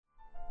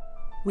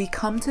We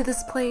come to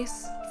this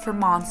place for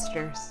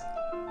monsters.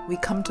 We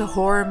come to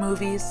horror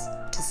movies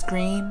to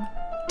scream,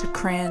 to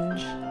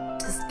cringe,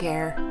 to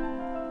scare.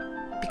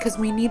 Because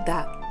we need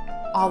that.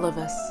 All of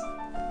us.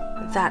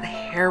 That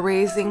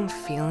hair-raising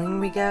feeling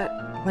we get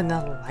when the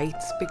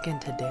lights begin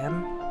to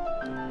dim.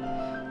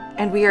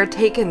 And we are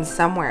taken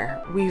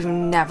somewhere we've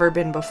never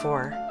been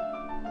before.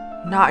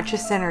 Not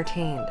just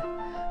entertained,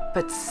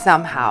 but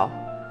somehow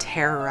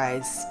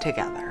terrorized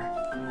together.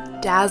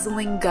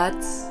 Dazzling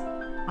guts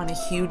on a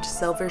huge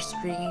silver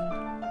screen.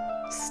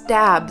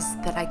 Stabs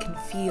that I can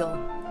feel.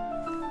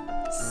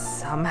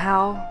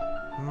 Somehow,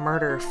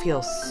 murder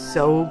feels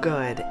so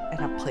good in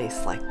a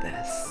place like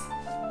this.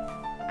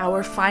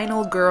 Our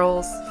final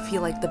girls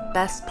feel like the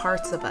best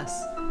parts of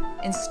us,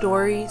 and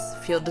stories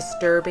feel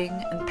disturbing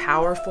and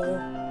powerful.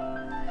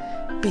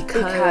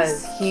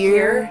 Because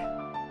here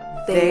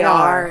they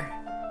are.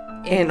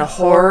 In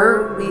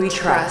horror we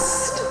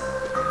trust.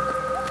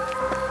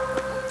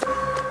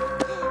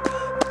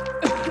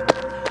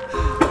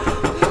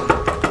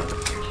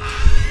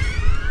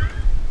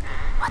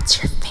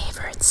 What's your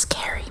favorite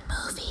scary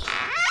movie?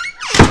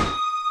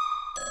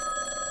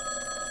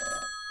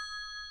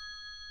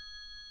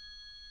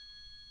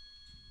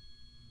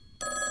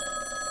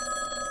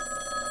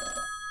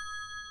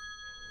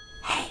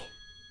 Hey.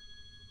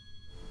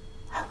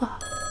 Hello.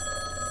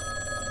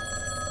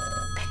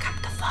 Pick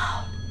up the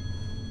phone.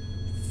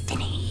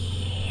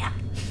 Finny.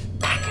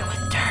 Pack it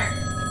with dirt.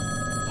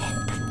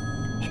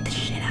 Hit the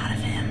shit out of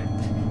him.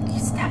 You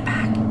step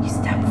back. You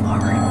step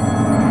forward.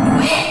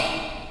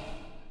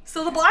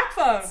 So the Black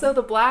Phone. So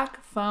the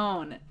Black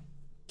Phone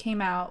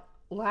came out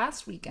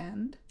last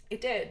weekend.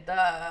 It did.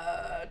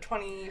 The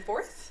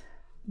 24th?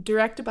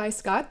 Directed by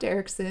Scott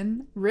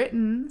Derrickson.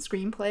 Written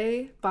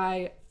screenplay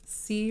by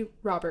C.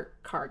 Robert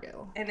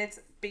Cargill. And it's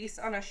based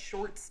on a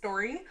short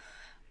story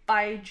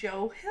by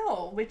Joe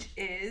Hill, which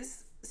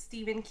is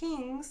Stephen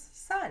King's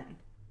son.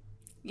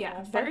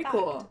 Yeah, Fun very fact.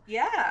 cool.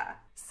 Yeah.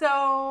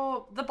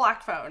 So, The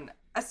Black Phone.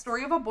 A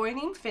story of a boy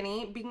named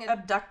Finney being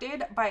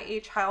abducted by a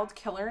child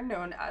killer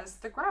known as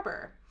the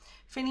Grabber.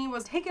 Finney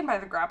was taken by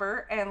the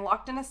Grabber and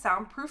locked in a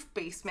soundproof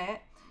basement.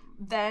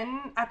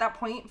 Then, at that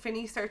point,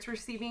 Finney starts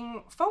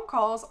receiving phone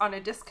calls on a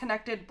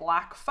disconnected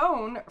black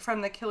phone from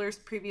the killer's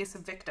previous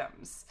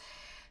victims.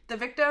 The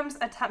victims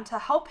attempt to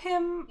help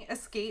him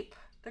escape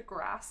the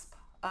grasp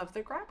of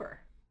the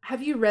Grabber.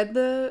 Have you read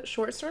the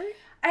short story?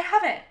 I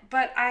haven't,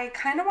 but I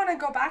kind of want to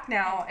go back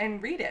now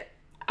and read it.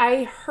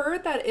 I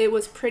heard that it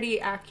was pretty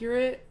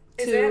accurate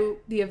Is to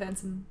the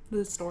events in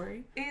the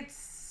story. It's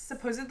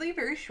supposedly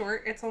very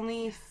short. It's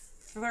only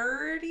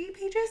 30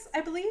 pages, I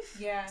believe.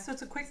 Yeah. So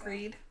it's a quick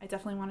read. I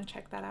definitely want to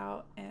check that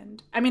out.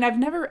 And I mean,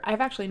 I've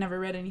actually never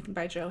read anything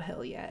by Joe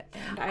Hill yet.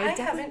 And I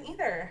haven't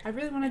either. I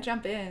really want to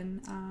jump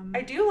in.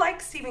 I do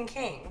like Stephen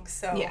King,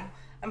 so Yeah.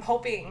 I'm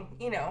hoping,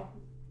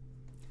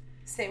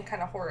 same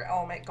kind of horror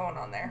element going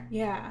on there.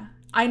 Yeah.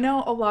 I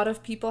know a lot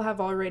of people have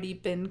already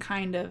been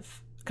kind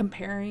of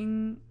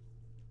comparing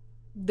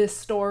this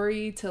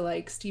story to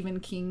like Stephen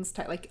King's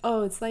type, like,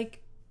 oh, it's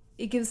like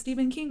it gives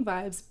Stephen King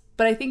vibes,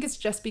 but I think it's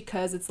just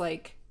because it's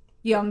like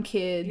young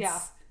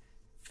kids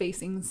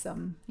facing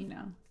some, That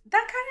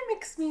kind of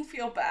makes me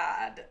feel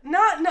bad.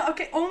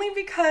 Only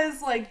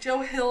because like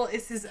Joe Hill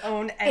is his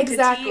own entity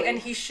Exactly. and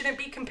he shouldn't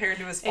be compared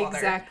to his father.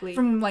 Exactly.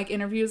 From like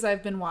interviews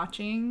I've been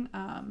watching,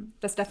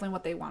 that's definitely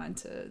what they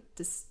wanted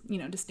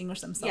to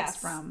distinguish themselves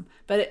from.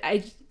 But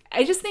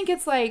I just think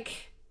it's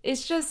like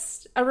it's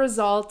just a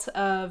result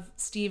of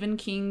Stephen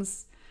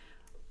King's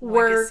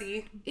work,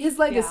 his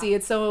legacy. Yeah.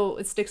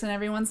 It sticks in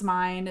everyone's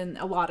mind, and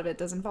a lot of it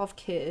does involve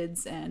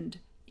kids, and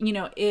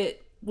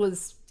it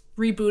was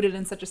rebooted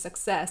in such a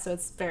success, so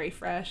it's very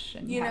fresh.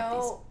 And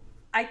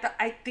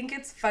I think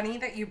it's funny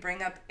that you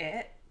bring up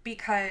it,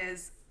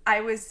 because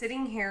I was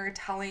sitting here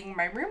telling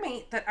my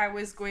roommate that I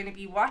was going to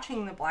be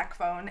watching The Black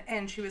Phone,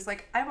 and she was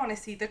like, I want to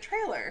see the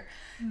trailer.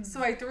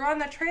 So I threw on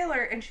the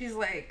trailer, and she's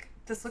like,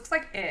 this looks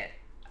like It.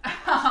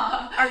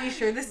 Are you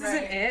sure this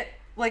isn't It?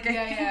 Like,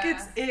 I think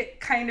it's It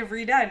kind of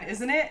redone,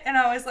 isn't it? And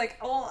I was like,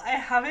 oh, I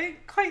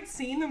haven't quite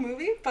seen the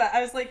movie, but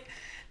I was like,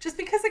 just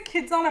because a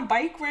kid's on a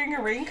bike wearing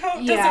a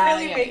raincoat doesn't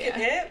really make it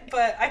It,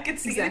 but I could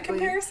see the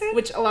comparison.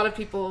 Which a lot of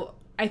people,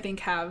 I think,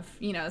 have,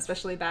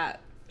 especially that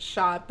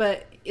shot.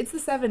 But it's the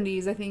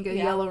 70s. I think a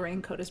yellow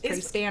raincoat is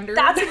pretty standard.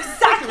 That's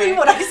exactly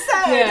what I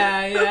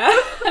said.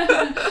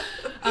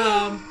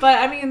 Yeah. But,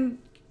 I mean,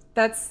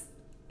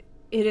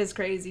 it is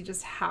crazy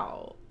just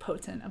how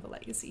potent of a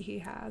legacy he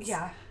has.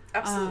 Yeah,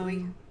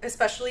 absolutely.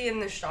 Especially in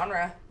this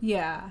genre.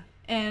 Yeah.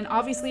 And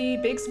obviously,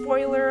 big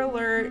spoiler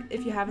alert,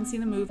 if you haven't seen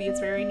the movie,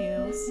 it's very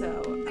new,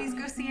 so... Please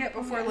go see it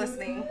before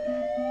listening,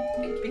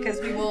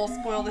 because we will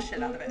spoil the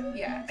shit out of it.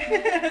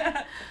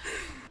 Yeah.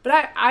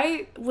 But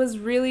I was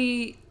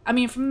really... I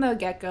mean, from the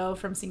get-go,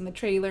 from seeing the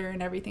trailer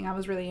and everything, I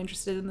was really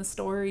interested in the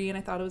story, and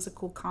I thought it was a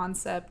cool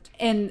concept.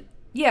 And,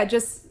 yeah,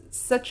 just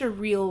such a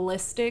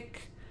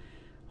realistic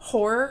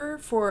horror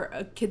for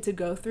a kid to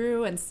go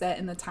through and set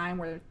in the time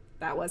where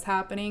that was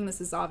happening. This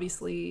is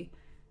obviously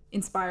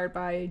inspired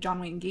by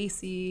John Wayne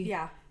Gacy.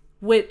 Yeah.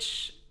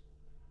 Which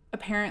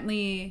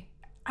apparently,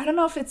 I don't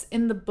know if it's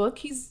in the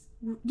book.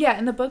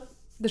 In the book,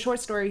 the short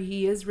story,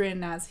 he is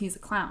written as he's a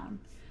clown,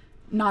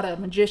 not a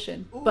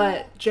magician. Ooh.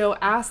 But Joe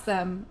asked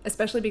them,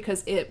 especially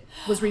because it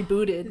was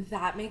rebooted.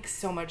 That makes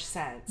so much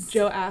sense.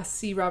 Joe asked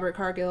C. Robert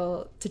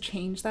Cargill to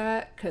change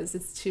that because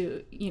it's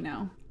too,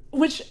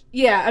 which,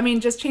 yeah, I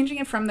mean, just changing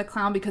it from the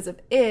clown because of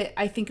it,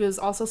 I think it was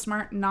also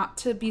smart not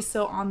to be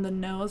so on the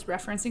nose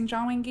referencing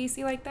John Wayne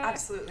Gacy like that.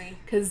 Absolutely.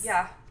 Because,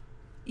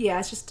 yeah,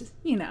 it's just,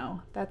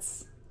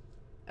 that's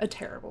a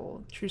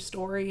terrible true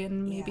story,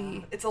 and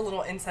maybe it's a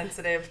little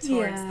insensitive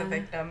towards the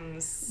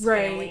victims'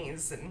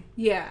 families. And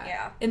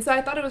and so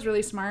I thought it was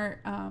really smart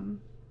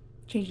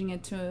changing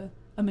it to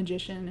a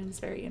magician, and it's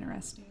very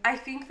interesting. I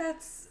think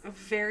that's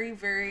very,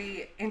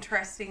 very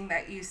interesting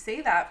that you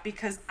say that,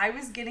 because I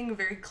was getting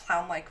very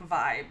clown-like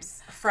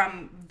vibes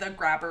from the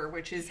Grabber,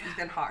 which is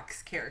Ethan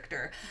Hawke's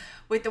character,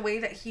 with the way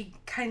that he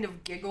kind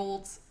of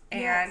giggled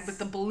and with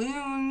the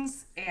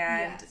balloons,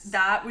 and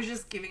that was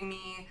just giving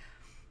me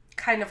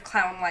kind of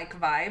clown-like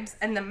vibes.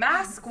 And the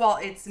mask, while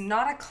it's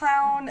not a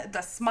clown,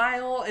 the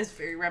smile is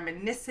very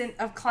reminiscent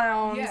of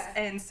clowns,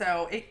 and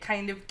so it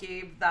kind of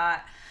gave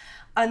that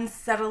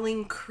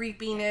unsettling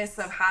creepiness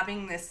of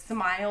having this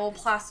smile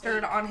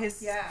plastered on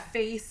his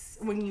face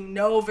when you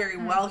know very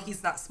well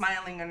he's not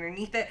smiling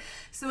underneath it.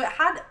 So it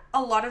had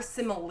a lot of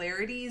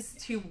similarities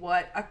to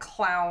what a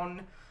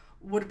clown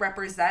would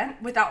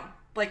represent without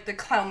like the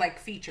clown-like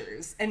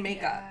features and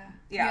makeup.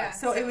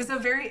 So it was a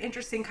very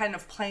interesting kind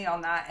of play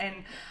on that,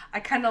 and I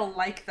kind of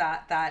like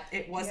that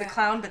it was a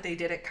clown, but they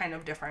did it kind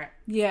of different.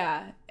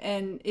 Yeah,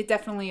 and it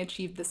definitely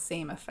achieved the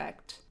same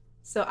effect.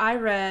 So I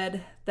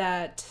read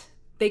that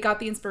they got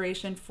the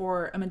inspiration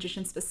for a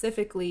magician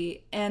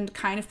specifically, and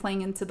kind of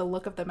playing into the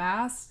look of the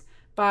mask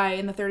by,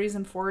 in the 30s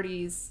and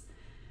 40s,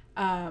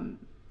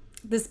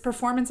 this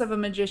performance of a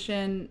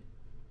magician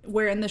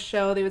where in the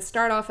show they would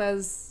start off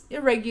as a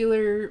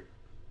regular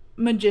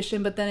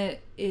magician, but then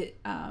it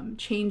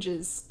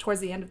changes towards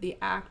the end of the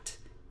act,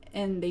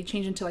 and they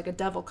change into like a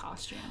devil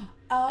costume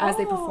as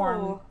they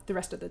perform the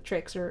rest of the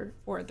tricks or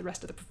the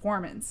rest of the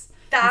performance.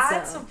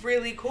 That's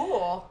really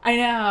cool. I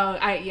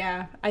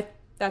know.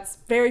 That's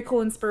very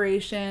cool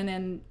inspiration,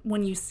 and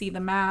when you see the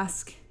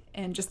mask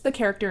and just the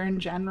character in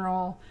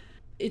general,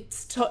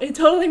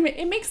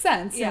 it makes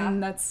sense,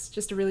 and that's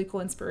just a really cool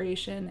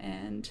inspiration.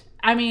 And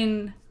I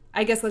mean,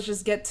 I guess let's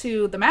just get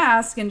to the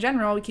mask in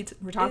general.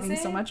 We're talking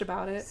so much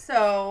about it.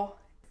 So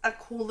a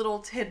cool little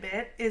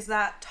tidbit is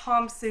that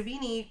Tom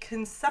Savini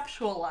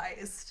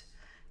conceptualized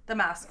the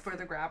mask for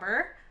the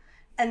Grabber,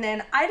 and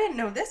then I didn't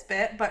know this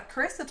bit, but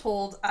Carissa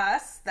told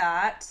us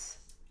that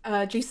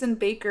Jason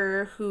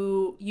Baker,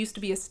 who used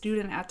to be a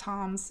student at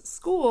Tom's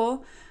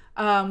school,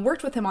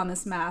 worked with him on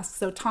this mask.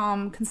 So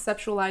Tom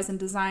conceptualized and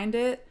designed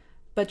it,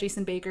 but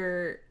Jason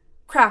Baker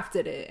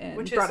crafted it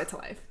and brought it to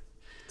life.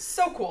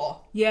 So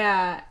cool.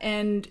 Yeah,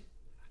 and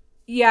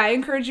I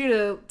encourage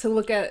you to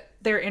look at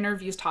their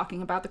interviews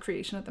talking about the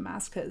creation of the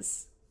mask,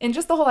 and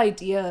just the whole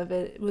idea of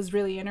it was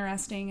really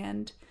interesting.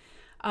 And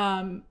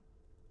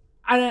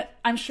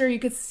I'm sure you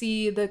could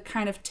see the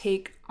kind of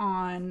take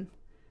on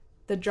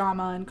the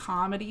drama and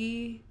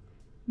comedy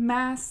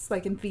masks,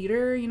 like in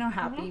theater,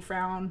 happy,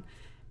 frown.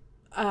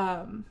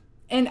 And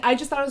I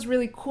just thought it was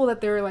really cool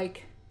that there were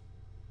like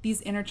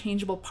these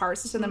interchangeable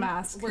parts to the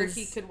mask. Where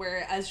he could wear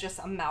it as just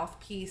a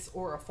mouthpiece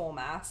or a full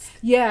mask.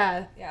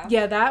 Yeah,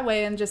 that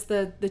way, and just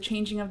the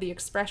changing of the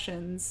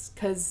expressions,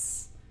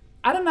 because,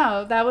 I don't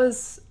know, that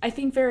was, I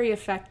think, very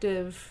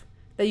effective,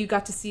 that you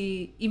got to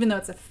see, even though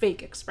it's a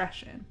fake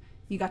expression,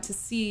 you got to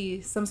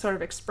see some sort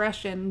of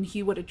expression.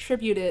 He would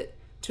attribute it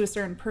to a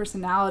certain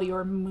personality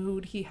or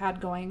mood he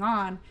had going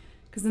on,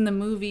 because in the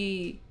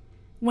movie,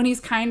 when he's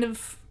kind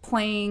of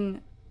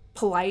playing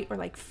polite or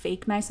like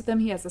fake nice with them,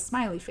 he has a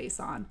smiley face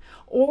on,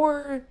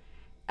 or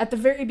at the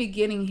very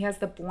beginning he has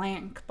the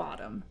blank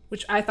bottom,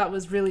 which I thought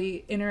was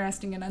really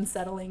interesting and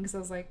unsettling, because I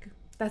was like,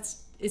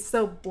 it's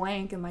so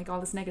blank and like all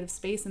this negative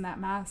space in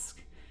that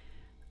mask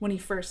when he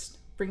first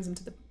brings him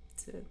to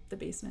the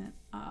basement.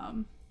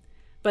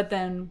 But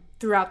then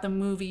throughout the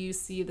movie, you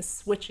see the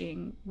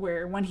switching,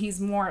 where when he's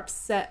more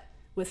upset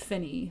with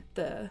Finney,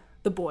 the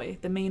boy,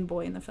 the main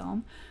boy in the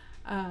film,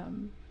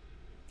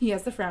 he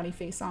has the frowny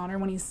face on. Or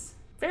when he's,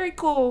 very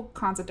cool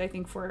concept, I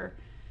think, for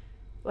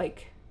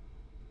like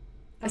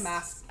a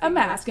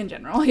mask in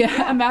general.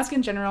 Yeah, a mask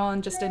in general,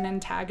 and just an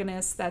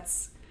antagonist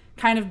that's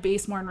kind of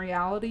based more in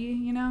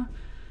reality,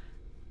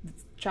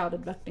 child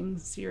abducting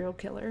serial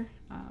killer.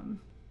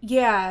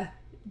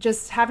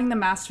 Just having the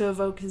mask to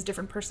evoke his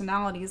different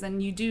personalities,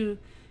 and you do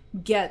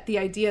get the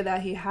idea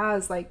that he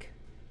has like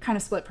kind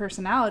of split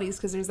personalities,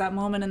 because there's that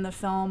moment in the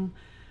film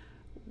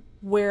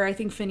where I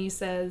think Finney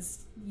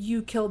says,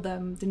 "You killed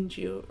them, didn't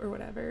you?" or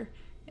whatever,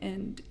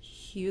 and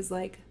he was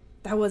like,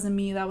 "That wasn't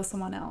me, that was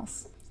someone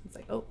else." It's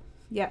like, oh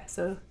yeah,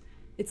 so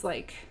it's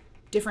like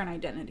different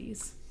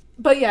identities.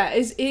 But yeah,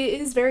 it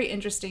is very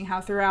interesting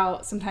how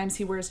throughout sometimes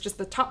he wears just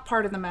the top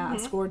part of the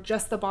mask or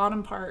just the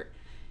bottom part,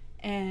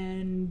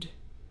 and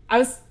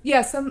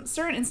some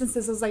certain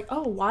instances I was like,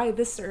 oh, why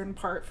this certain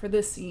part for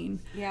this scene?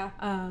 Yeah.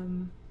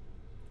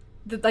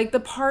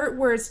 The part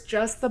where it's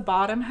just the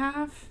bottom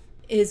half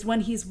is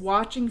when he's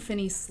watching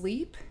Finney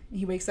sleep.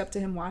 He wakes up to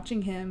him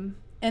watching him.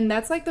 And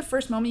that's like the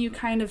first moment you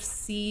kind of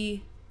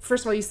see.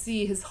 First of all, you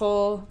see his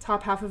whole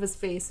top half of his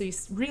face. So you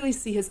really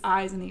see his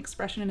eyes and the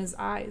expression in his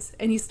eyes.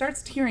 And he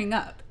starts tearing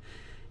up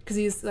because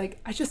he's like,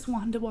 I just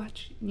wanted to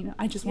watch,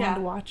 I just wanted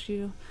to watch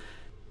you.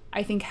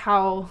 I think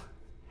how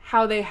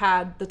they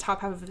had the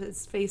top half of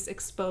his face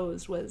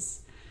exposed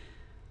was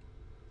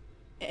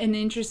an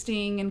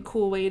interesting and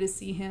cool way to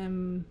see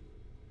him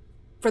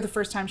for the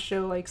first time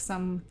show like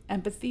some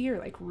empathy or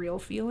like real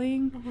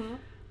feeling.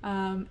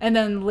 Mm-hmm. And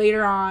then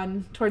later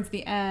on towards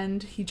the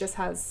end, he just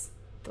has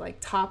the like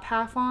top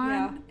half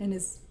on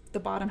and the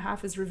bottom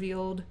half is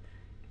revealed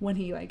when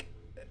he like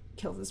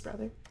kills his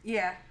brother.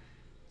 Yeah.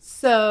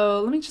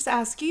 So let me just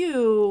ask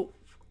you,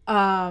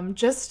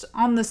 just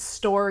on the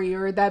story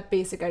or that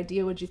basic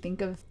idea, what'd you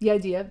think of the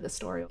idea of the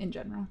story in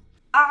general?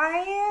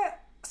 I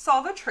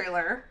saw the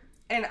trailer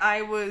and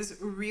I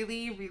was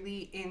really,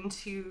 really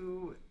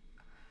into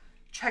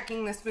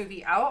checking this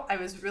movie out. I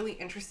was really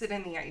interested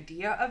in the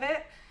idea of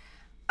it.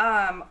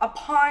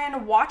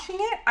 Upon watching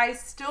it, I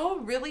still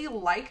really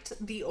liked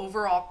the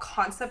overall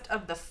concept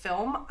of the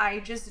film. I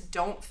just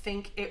don't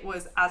think it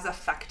was as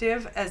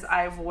effective as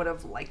I would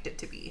have liked it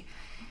to be.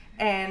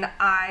 And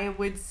I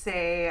would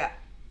say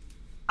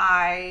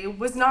I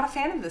was not a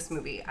fan of this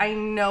movie. I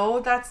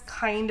know that's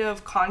kind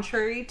of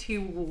contrary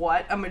to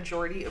what a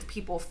majority of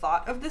people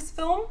thought of this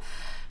film,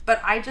 but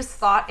I just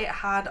thought it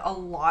had a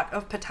lot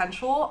of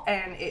potential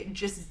and it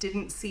just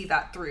didn't see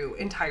that through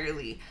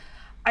entirely.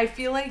 I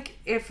feel like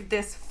if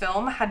this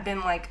film had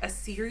been like a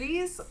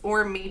series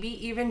or maybe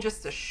even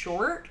just a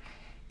short,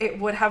 it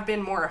would have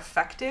been more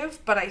effective.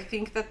 But I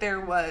think that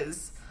there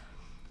was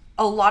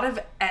a lot of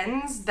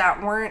ends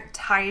that weren't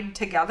tied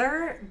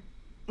together,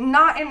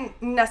 not in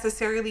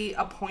necessarily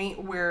a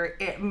point where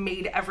it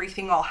made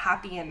everything all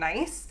happy and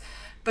nice,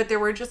 but there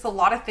were just a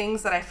lot of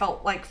things that I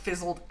felt like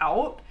fizzled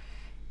out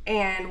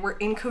and were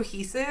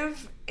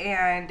incohesive,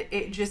 and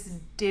it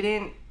just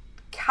didn't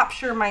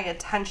capture my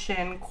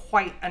attention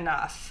quite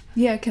enough.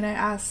 Yeah, can I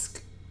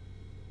ask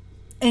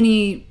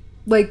any,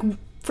 like,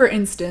 for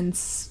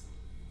instance,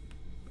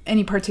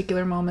 any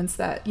particular moments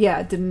that,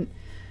 didn't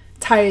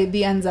tie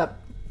the ends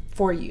up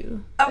for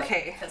you?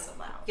 Okay.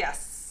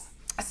 Yes.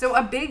 So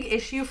a big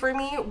issue for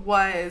me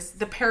was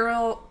the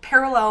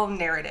parallel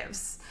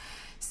narratives.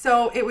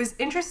 So it was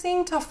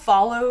interesting to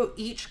follow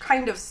each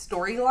kind of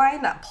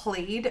storyline that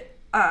played,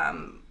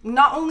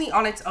 not only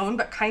on its own,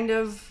 but kind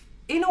of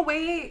in a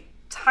way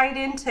tied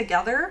in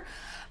together.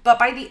 But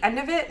by the end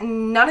of it,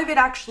 none of it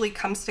actually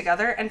comes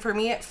together. And for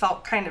me, it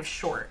felt kind of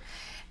short.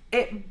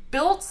 It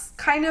built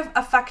kind of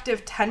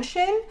effective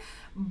tension,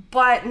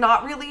 but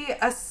not really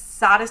a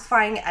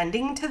satisfying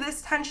ending to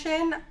this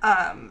tension.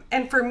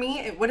 And for me,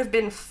 it would have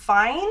been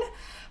fine,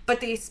 but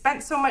they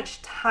spent so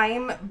much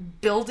time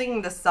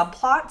building the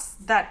subplots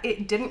that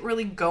it didn't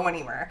really go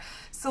anywhere.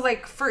 So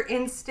like, for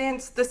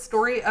instance, the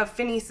story of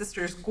Finney's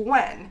sister's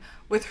Gwen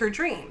with her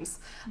dreams.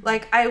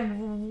 Like, I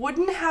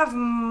wouldn't have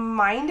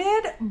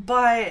minded,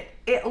 but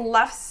it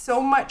left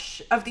so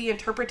much of the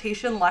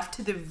interpretation left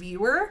to the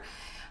viewer.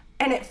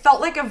 And it felt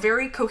like a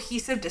very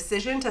cohesive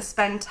decision to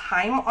spend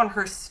time on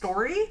her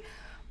story,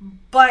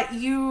 but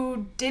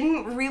you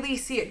didn't really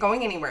see it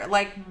going anywhere.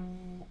 Like,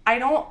 I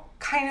don't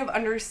kind of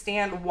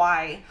understand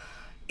why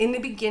in the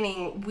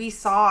beginning we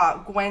saw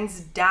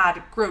Gwen's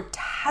dad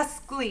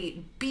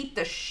grotesquely beat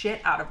the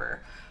shit out of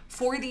her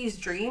for these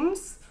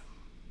dreams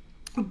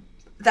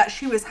that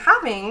she was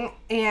having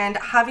and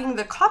having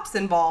the cops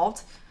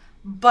involved,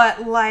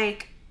 but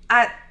like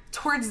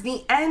towards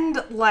the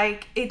end,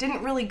 like, it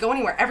didn't really go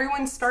anywhere.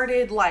 Everyone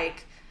started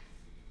like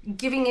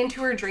giving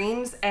into her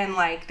dreams and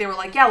like they were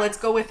like, yeah, let's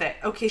go with it.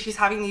 Okay, she's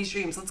having these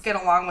dreams, let's get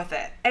along with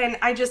it. And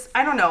I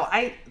don't know,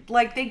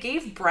 they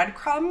gave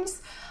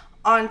breadcrumbs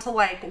onto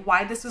like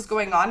why this was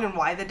going on and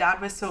why the dad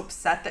was so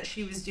upset that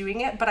she was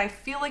doing it, but I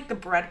feel like the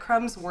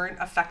breadcrumbs weren't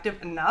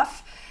effective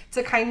enough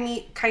to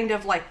kind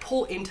of like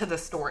pull into the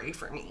story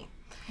for me.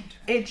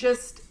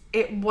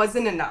 It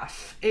wasn't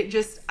enough. It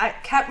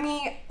kept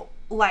me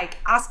like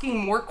asking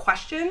more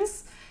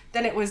questions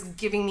than it was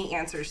giving me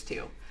answers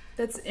to.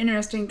 That's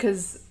interesting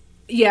because,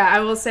 I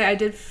will say I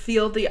did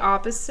feel the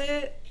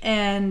opposite,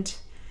 and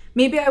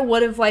maybe I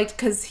would have liked,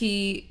 because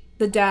the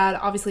dad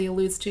obviously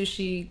alludes to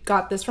she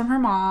got this from her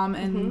mom,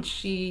 and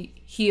he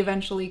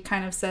eventually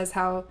kind of says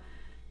how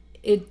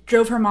it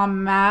drove her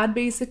mom mad,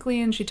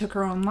 basically, and she took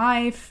her own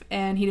life,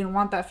 and he didn't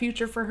want that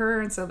future for her,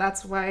 and so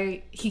that's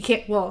why he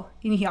can't,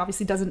 he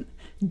obviously doesn't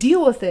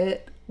deal with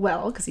it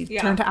well, because he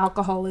turned to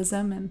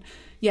alcoholism and,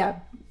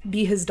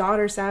 be his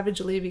daughter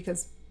savagely,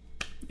 because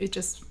it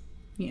just,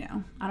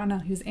 I don't know,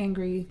 he was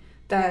angry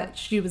that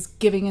she was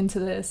giving into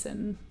this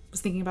and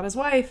was thinking about his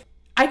wife.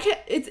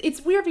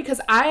 It's weird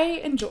because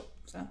I enjoyed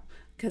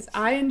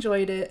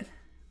it,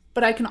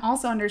 but I can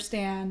also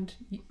understand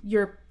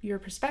your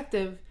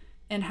perspective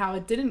and how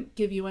it didn't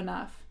give you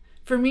enough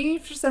For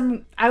me,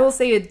 I will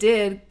say it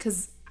did,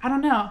 because I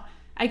don't know.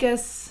 I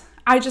guess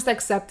I just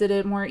accepted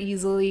it more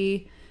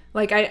easily.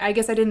 Like, I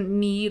guess I didn't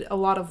need a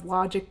lot of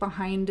logic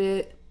behind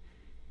it.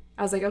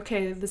 I was like,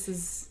 okay, this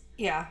is,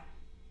 Yeah.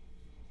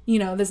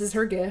 this is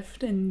her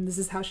gift, and this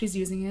is how she's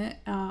using it.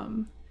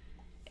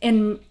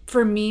 And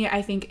for me,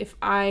 I think if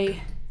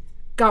I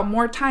got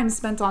more time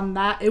spent on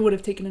that, it would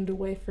have taken it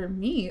away for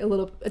me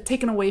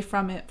taken away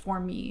from it for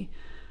me.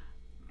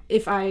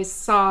 If I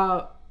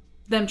saw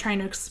them trying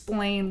to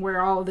explain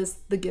where all of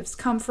the gifts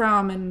come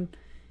from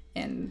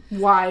and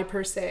why,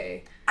 per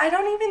se. I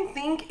don't even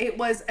think it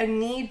was a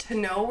need to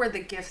know where the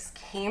gifts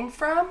came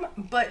from,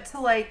 but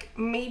to like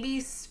maybe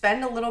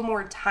spend a little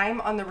more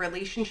time on the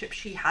relationship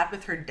she had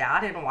with her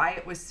dad and why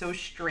it was so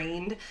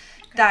strained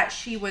that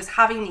she was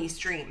having these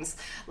dreams.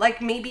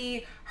 Like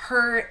maybe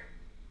her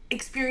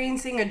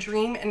experiencing a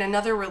dream in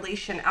another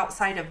relation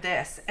outside of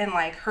this, and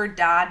like her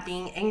dad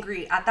being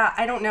angry at that.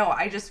 I don't know.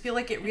 I just feel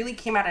like it really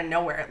came out of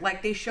nowhere.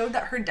 Like they showed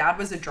that her dad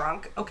was a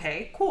drunk.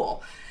 Okay,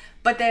 cool.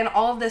 But then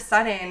all of a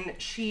sudden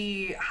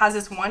she has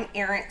this one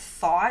errant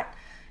thought,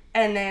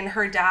 and then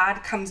her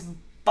dad comes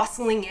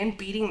bustling in,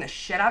 beating the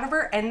shit out of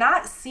her. And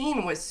that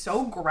scene was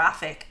so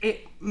graphic.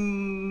 It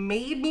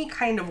made me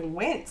kind of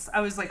wince.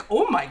 I was like,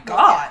 oh my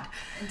God.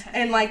 Yeah.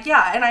 And like,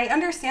 yeah, and I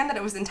understand that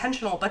it was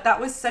intentional, but that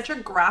was such a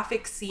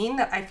graphic scene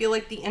that I feel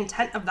like the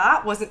intent of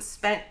that wasn't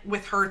spent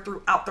with her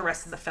throughout the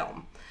rest of the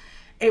film.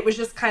 It was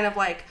just kind of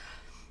like,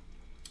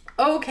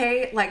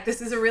 okay, like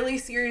this is a really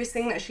serious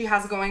thing that she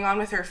has going on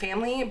with her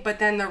family, but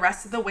then the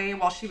rest of the way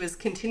while she was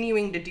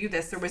continuing to do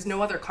this, there was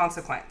no other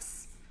consequence.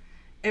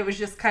 It was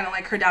just kind of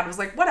like her dad was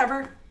like,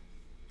 whatever.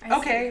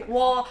 Okay,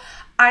 well,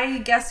 I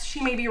guess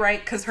she may be right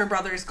because her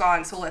brother's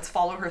gone, so let's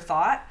follow her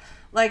thought.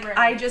 Like,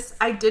 right.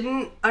 I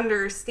didn't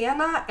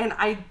understand that, and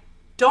I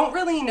don't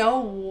really know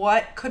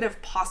what could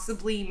have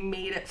possibly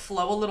made it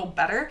flow a little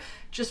better.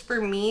 Just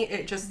for me,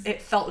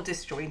 it felt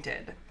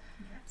disjointed. Yes.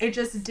 It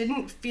just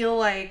didn't feel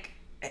like,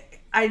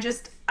 I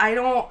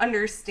don't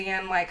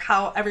understand, like,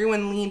 how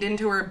everyone leaned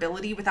into her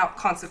ability without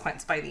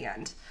consequence by the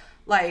end.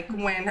 Like,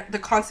 when the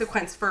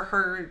consequence for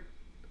her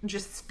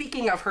just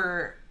speaking of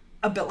her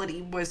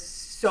ability was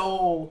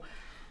so,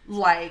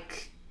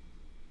 like,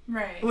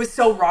 right, it was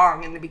so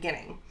wrong in the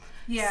beginning.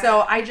 Yeah.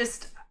 So I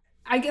guess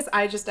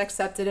I just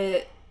accepted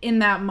it in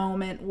that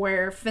moment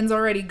where Finn's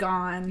already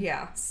gone.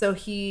 Yeah. So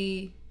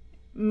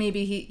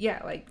maybe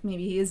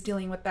he is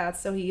dealing with that,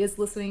 so he is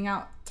listening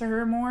out to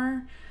her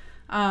more.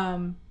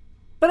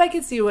 But I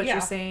could see what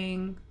you're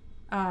saying.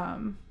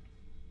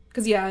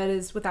 Because, it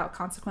is without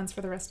consequence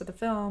for the rest of the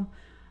film.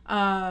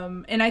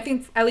 And I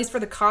think, at least for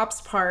the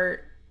cops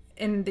part,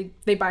 and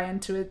they buy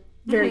into it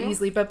very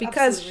easily, but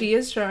because she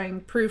is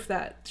showing proof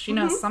that she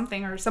knows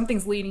something, or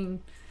something's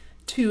leading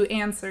to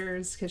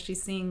answers, because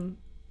she's seeing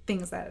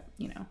things that,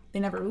 they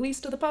never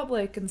released to the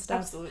public and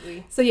stuff.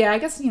 Absolutely. So I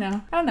guess,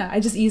 I don't know. I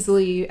just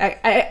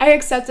I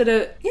accepted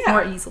it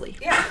more easily.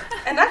 Yeah.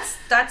 And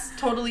that's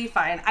totally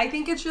fine. I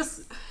think it's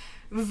just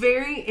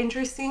very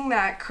interesting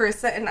that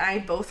Carissa and I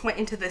both went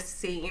into the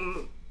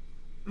same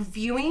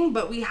viewing,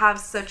 but we have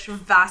such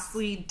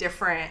vastly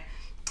different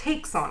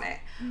takes on it,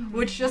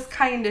 which just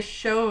kind of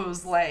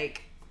shows,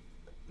 like,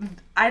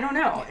 I don't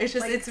know. It's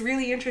just, like, it's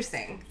really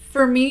interesting.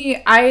 For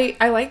me, I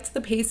liked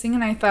the pacing,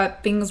 and I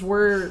thought things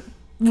were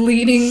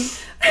leading,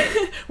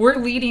 I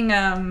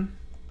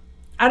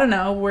don't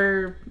know,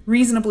 we're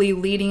reasonably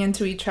leading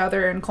into each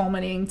other and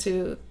culminating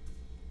to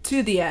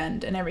the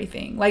end and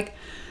everything. Like,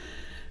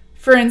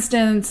 for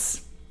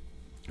instance,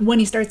 when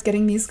he starts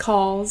getting these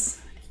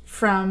calls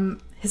from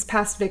his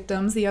past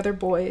victims, the other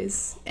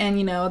boys,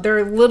 and,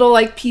 they're little,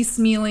 like,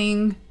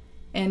 piecemealing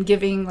and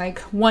giving, like,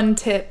 one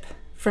tip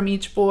from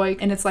each boy,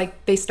 and it's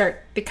like they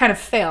kind of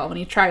fail when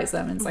he tries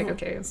them, and it's like,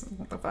 okay,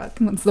 what the fuck,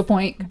 what's the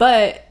point?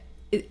 But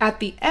at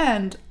the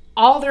end,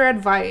 all their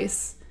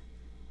advice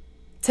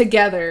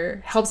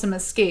together helps him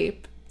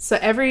escape. So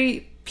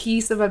every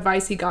piece of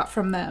advice he got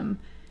from them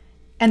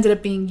ended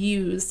up being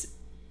used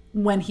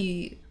when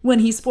he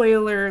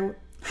spoiler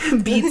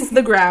beats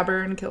the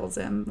grabber and kills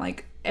him.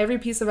 Like, every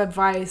piece of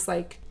advice,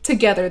 like,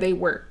 together they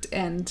worked,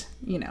 and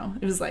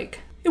it was like,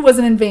 it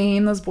wasn't in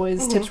vain. Those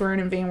boys' tips weren't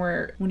in vain,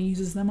 where when he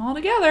uses them all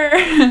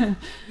together.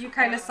 You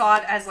kind of saw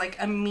it as, like,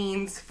 a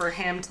means for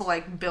him to,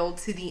 like, build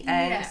to the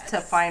end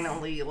to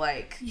finally,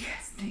 like,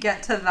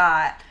 get to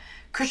that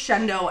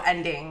crescendo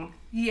ending.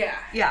 Yeah,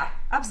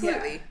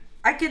 absolutely. Yeah.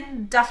 I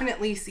can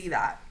definitely see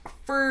that.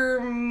 For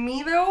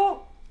me,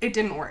 though, it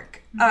didn't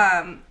work.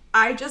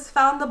 I just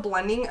found the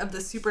blending of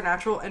the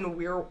supernatural and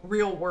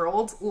real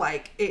world,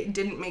 like, it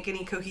didn't make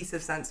any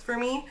cohesive sense for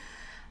me.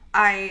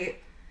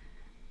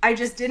 I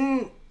just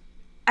didn't,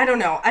 I don't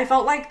know. I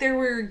felt like there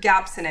were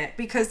gaps in it,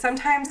 because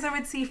sometimes I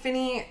would see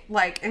Finney,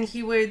 like, and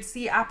he would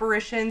see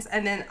apparitions,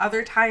 and then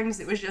other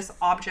times it was just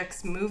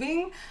objects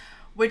moving,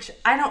 which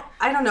I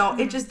don't know.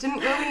 It just didn't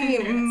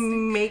really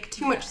make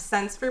too much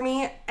sense for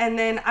me. And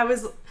then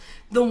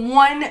the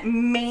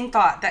one main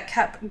thought that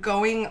kept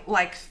going,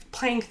 like,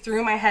 playing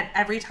through my head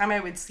every time I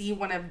would see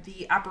one of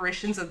the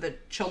apparitions of the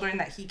children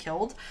that he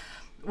killed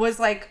was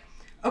like,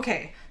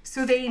 Okay,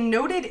 so they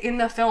noted in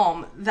the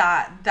film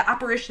that the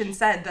apparition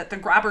said that the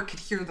grabber could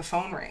hear the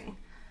phone ring.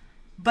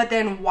 But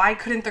then why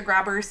couldn't the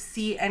grabber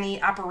see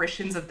any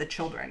apparitions of the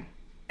children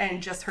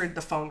and just heard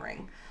the phone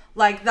ring?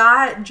 Like,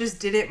 that just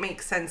didn't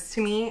make sense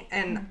to me.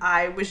 And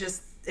I was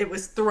just, it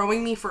was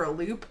throwing me for a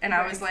loop. And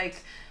I was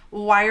like,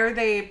 why are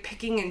they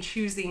picking and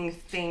choosing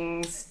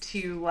things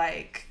to,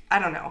 like, I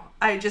don't know.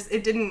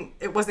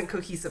 It wasn't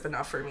cohesive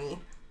enough for me.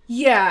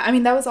 Yeah, I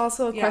mean, that was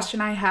also a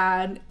question I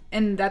had,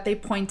 and that they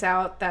point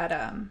out that,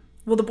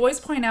 the boys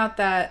point out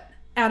that,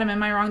 Adam,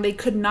 am I wrong? They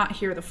could not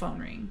hear the phone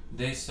ring.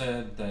 They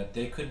said that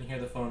they couldn't hear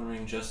the phone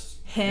ring,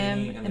 just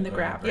him and the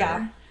grabber.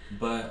 Yeah.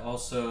 But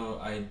also,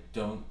 I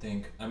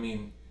think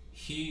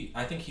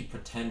he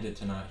pretended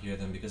to not hear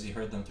them because he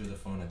heard them through the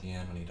phone at the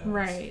end when he died.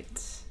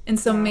 Right. And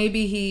so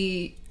maybe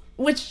he...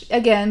 Which,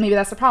 again, maybe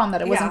that's the problem,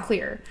 that it wasn't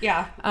clear.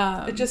 Yeah.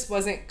 It just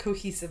wasn't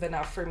cohesive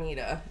enough for me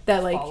to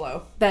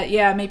follow.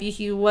 Maybe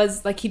he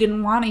was, like, he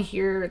didn't want to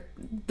hear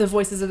the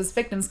voices of his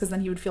victims because then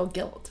he would feel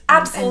guilt.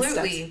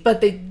 Absolutely. But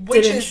they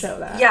didn't show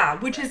that. Yeah,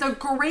 which is a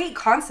great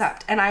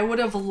concept. And I would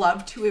have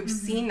loved to have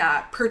seen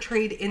that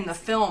portrayed in the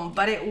film.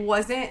 But it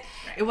wasn't,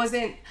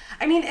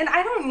 I mean, and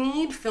I don't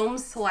need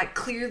films to, like,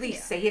 clearly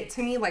say it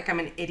to me like I'm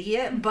an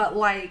idiot. But,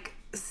 like,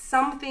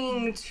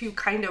 something to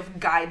kind of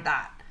guide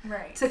that.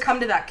 Right. To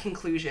come to that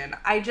conclusion.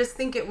 I just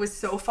think it was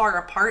so far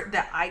apart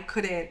that I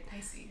couldn't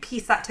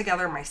piece that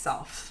together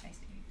myself. I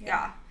see.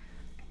 Yeah.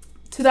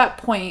 To that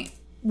point,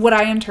 what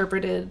I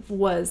interpreted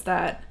was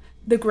that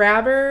the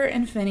grabber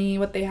and Finney,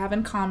 what they have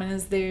in common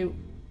is they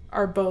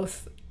are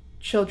both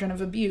children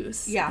of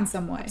abuse in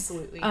some way.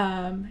 Absolutely.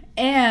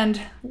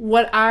 And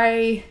what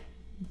I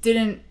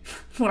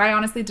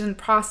honestly didn't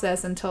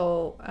process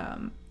until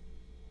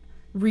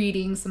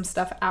reading some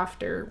stuff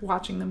after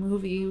watching the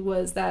movie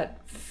was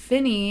that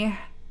Finney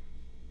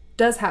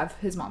does have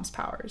his mom's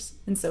powers,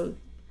 and so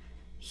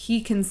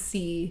he can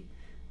see,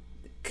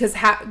 because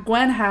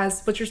Gwen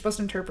has, what you're supposed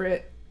to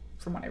interpret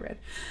from what I read,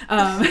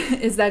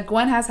 is that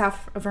Gwen has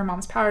half of her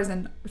mom's powers,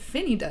 and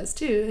Finney does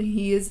too.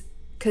 He is,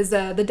 because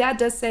the dad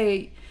does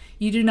say,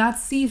 you do not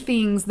see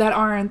things that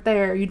aren't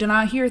there, you do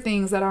not hear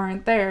things that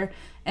aren't there,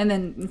 and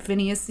then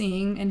Finney is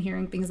seeing and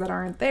hearing things that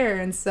aren't there.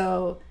 And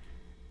so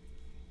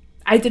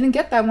I didn't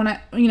get that when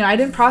I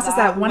didn't process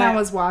that when I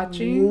was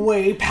watching.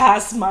 Way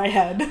past my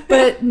head.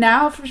 but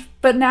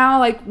now,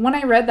 like, when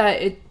I read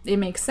that, it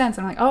makes sense.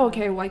 I'm like, oh,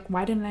 okay, like,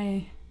 why didn't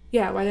I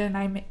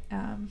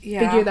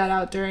figure that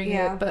out during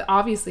it? But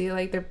obviously,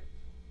 like, they're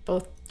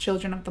both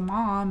children of the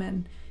mom,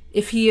 and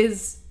if he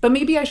is, but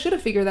maybe I should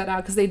have figured that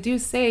out, because they do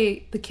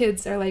say, the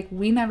kids are like,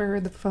 we never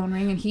heard the phone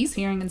ring, and he's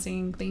hearing and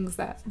seeing things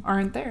that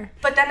aren't there.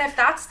 But then if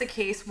that's the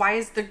case, why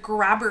is the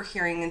grabber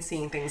hearing and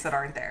seeing things that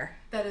aren't there?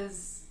 That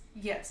is...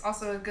 Yes,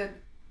 also a good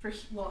for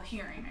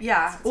hearing.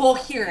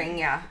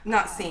 Hearing,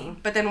 not seeing.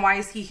 But then why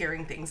is he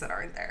hearing things that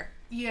aren't there?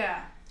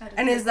 Yeah.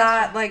 Is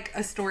that like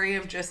a story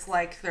of just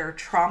like their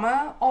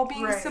trauma all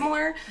being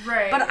similar?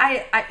 Right. But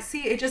I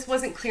see, it just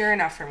wasn't clear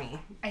enough for me.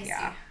 I see.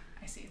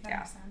 That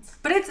makes sense.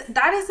 But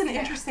that is an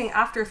interesting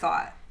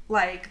afterthought.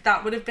 Like,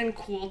 that would have been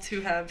cool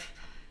to have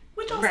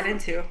read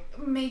into.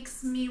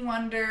 Makes me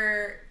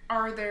wonder,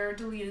 are there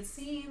deleted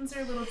scenes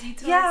or little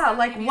details? Yeah,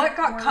 like what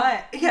got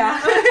cut? Yeah.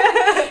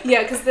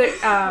 Yeah, because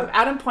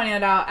Adam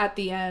pointed out at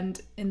the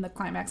end, in the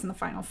climax in the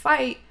final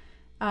fight,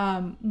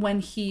 when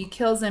he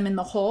kills him in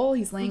the hole,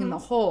 he's laying in the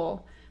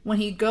hole. When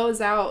he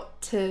goes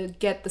out to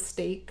get the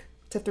steak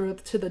to throw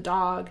to the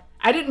dog,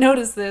 I didn't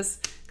notice this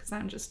because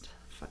I'm just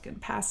a fucking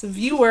passive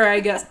viewer, I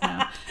guess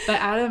now. But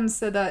Adam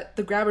said that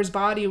the grabber's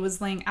body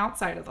was laying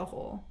outside of the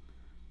hole,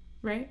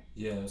 right?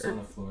 Yeah, it was on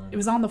the floor. It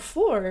was on the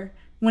floor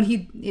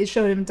when it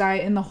showed him die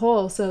in the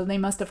hole, so they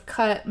must have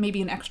cut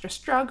maybe an extra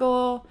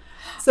struggle.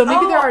 So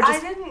maybe there are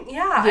just...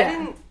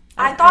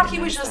 I thought he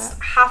was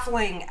just half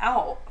laying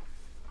out.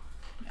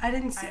 I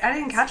didn't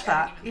catch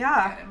that.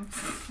 Yeah.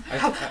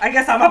 I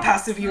guess I'm a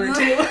passive viewer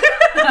too.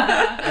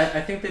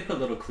 I think they put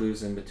little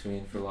clues in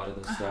between for a lot of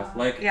this stuff.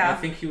 Like, I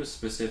think he was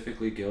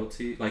specifically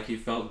guilty. Like, he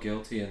felt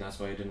guilty, and that's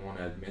why he didn't want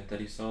to admit that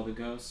he saw the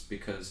ghost,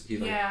 because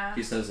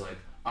he says, like,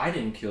 I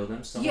didn't kill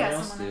them, someone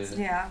else did.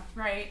 Yeah.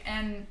 Right.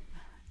 And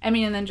I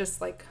mean, and then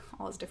just like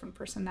all his different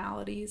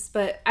personalities.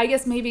 But I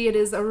guess maybe it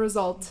is a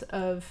result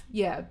of,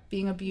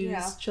 being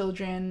abused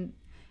children.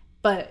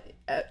 But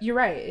you're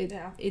right.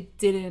 It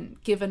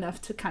didn't give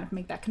enough to kind of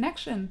make that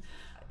connection.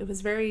 It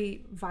was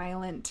very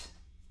violent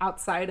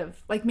outside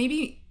of, like,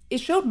 maybe it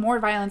showed more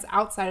violence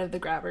outside of the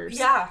grabber's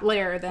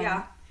lair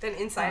than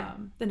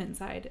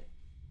inside.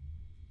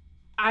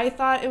 I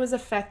thought it was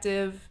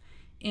effective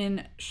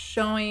in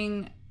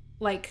showing,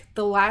 like,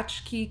 the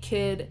latchkey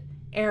kid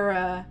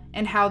era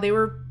and how they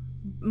were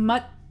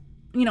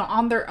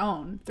on their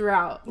own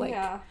throughout. Like,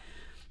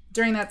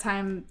 during that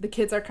time, the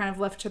kids are kind of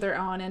left to their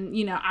own. And,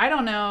 I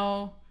don't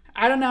know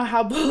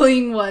how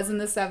bullying was in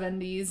the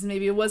 70s.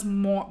 Maybe it was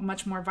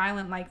much more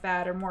violent like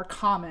that, or more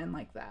common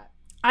like that.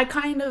 I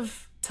kind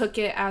of took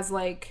it as,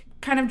 like,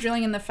 kind of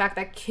drilling in the fact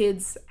that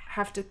kids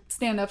have to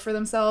stand up for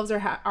themselves or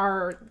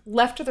are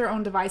left to their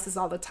own devices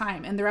all the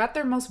time. And they're at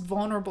their most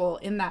vulnerable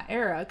in that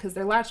era because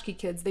they're latchkey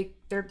kids.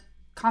 They're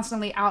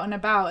constantly out and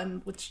about,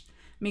 and which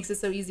makes it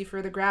so easy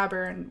for the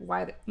grabber, and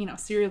why, you know,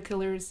 serial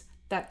killers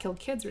that killed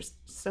kids were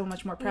so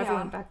much more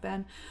prevalent back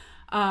then.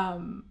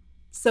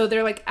 So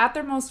they're like at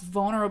their most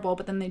vulnerable,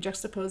 but then they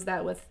juxtapose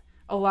that with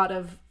a lot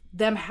of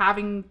them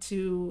having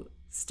to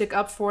stick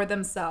up for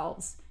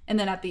themselves. And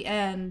then at the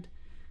end,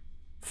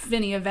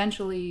 Finney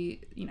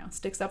eventually, you know,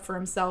 sticks up for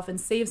himself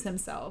and saves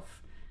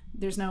himself.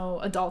 There's no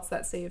adults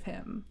that save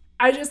him.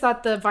 I just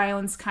thought the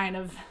violence kind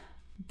of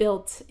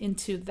built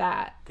into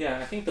that. Yeah,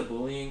 I think the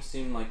bullying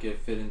seemed like it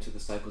fit into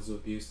the cycles of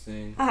abuse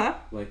thing.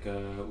 Like,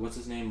 what's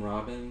his name?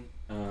 Robin?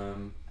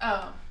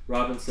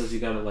 Robin says you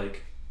gotta,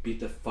 like, beat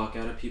the fuck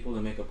out of people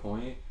to make a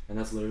point. And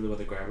that's literally what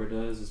the grabber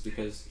does, is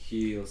because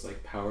he was,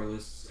 like,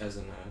 powerless as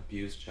an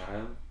abused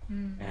child.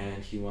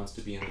 And he wants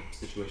to be in a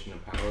situation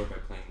of power by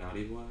playing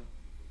naughty boy.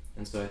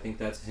 And so I think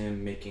that's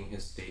him making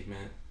his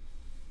statement.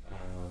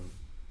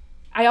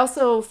 I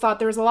also thought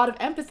there was a lot of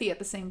empathy at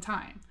the same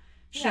time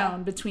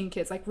shown between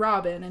kids, like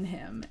Robin and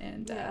him,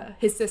 and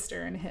his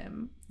sister and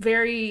him.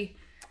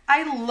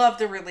 I love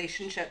the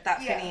relationship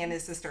that Finney and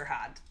his sister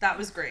had. That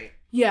was great.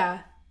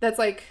 Yeah, that's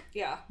like,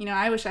 you know,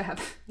 I wish I had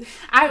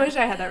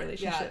that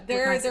relationship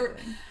with my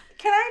sibling.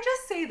 Can I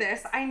just say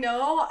this? I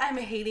know I'm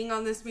hating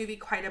on this movie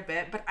quite a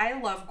bit, but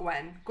I love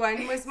Gwen.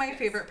 Gwen was my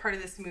favorite part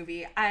of this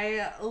movie.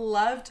 I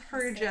loved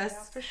her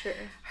for sure.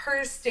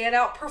 Her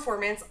standout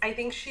performance. I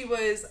think she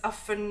was a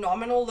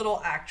phenomenal little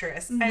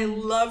actress. I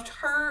loved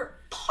her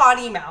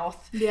potty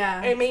mouth.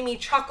 Yeah. It made me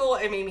chuckle.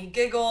 It made me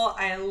giggle.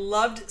 I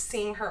loved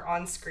seeing her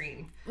on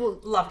screen.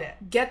 Loved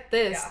it. Get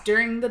this.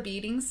 During the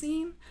beating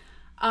scene,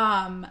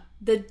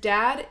 the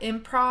dad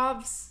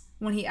improvs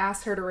when he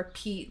asked her to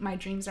repeat "my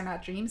dreams are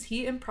not dreams."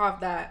 He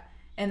improved that,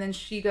 and then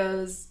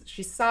she's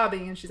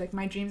sobbing, and she's like,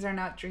 "my dreams are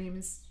not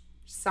dreams."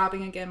 She's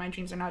sobbing again, "my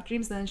dreams are not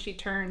dreams." And then she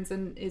turns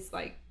and it's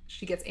like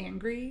she gets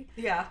angry.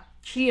 Yeah.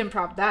 She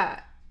improved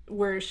that,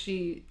 where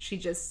she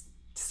just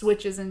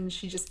switches and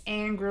she just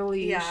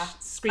angrily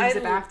screams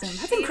it back to him.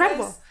 That's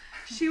incredible.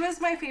 She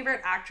was my favorite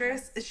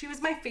actress. She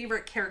was my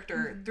favorite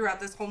character throughout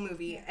this whole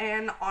movie.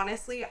 And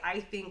honestly,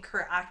 I think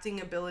her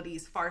acting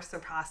abilities far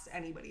surpassed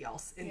anybody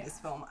else in this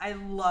film. I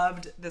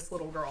loved this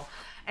little girl.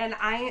 And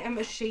I am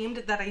ashamed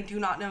that I do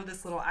not know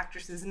this little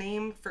actress's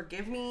name.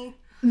 Forgive me.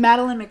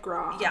 Madeline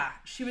McGraw. Yeah,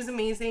 she was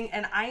amazing.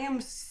 And I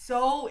am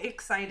so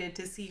excited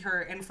to see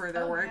her in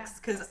further works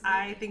because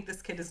I think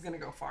this kid is going to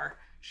go far.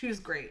 She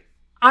was great.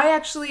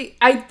 I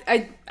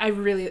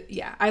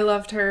really, I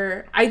loved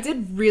her. I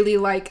did really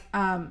like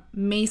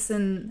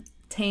Mason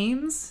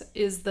Thames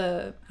is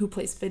who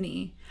plays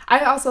Finney.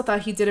 I also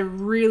thought he did a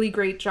really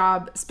great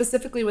job,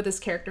 specifically with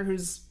this character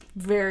who's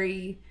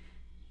very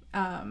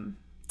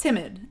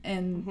timid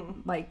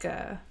and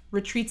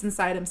retreats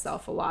inside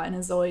himself a lot and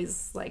is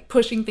always like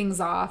pushing things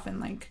off and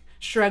like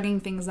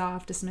shrugging things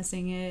off,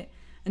 dismissing it,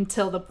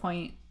 until the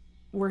point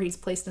where he's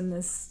placed in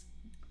this,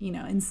 you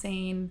know,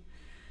 insane,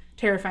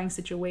 terrifying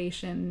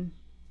situation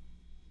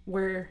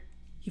where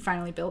he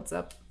finally builds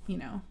up, you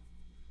know,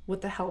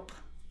 with the help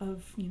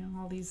of, you know,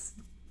 all these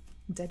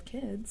dead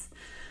kids.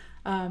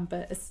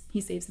 But he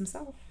saves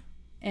himself.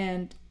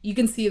 And you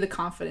can see the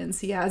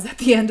confidence he has at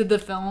the end of the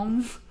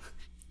film.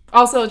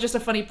 Also, just a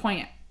funny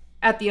point.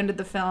 At the end of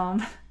the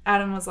film,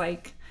 Adam was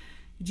like,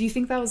 "Do you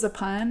think that was a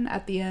pun?"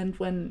 At the end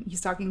when he's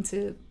talking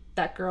to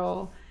that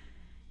girl.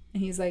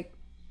 And he's like,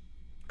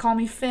 "Call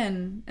me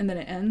Finn." And then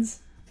it ends.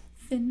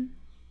 Finn.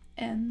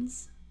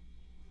 Ends.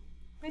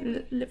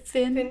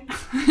 Finn.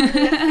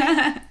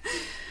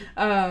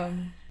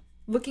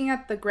 Looking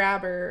at the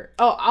grabber.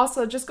 Oh,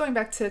 also just going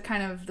back to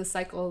kind of the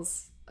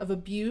cycles of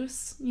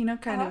abuse, you know,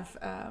 kind of,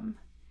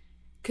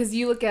 because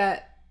you look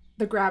at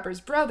the grabber's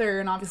brother,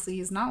 and obviously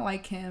he's not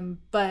like him,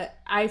 but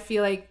I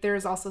feel like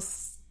there's also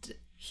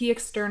he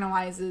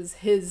externalizes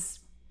his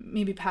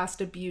maybe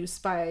past abuse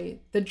by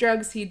the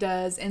drugs he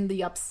does and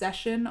the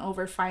obsession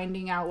over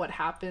finding out what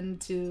happened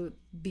to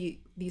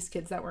these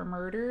kids that were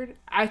murdered.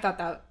 I thought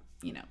that,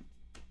 you know,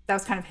 that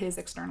was kind of his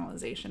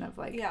externalization of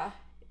like,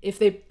 if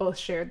they both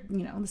shared,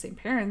 you know, the same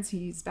parents,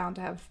 he's bound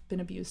to have been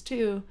abused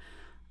too.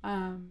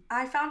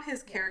 I found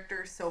his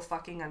character so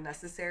fucking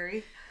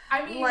unnecessary.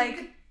 I mean,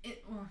 like,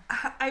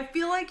 I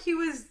feel like he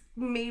was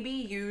maybe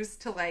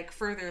used to like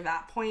further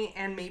that point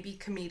and maybe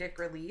comedic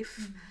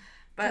relief,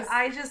 but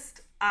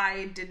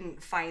I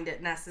didn't find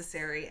it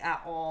necessary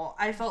at all.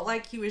 I felt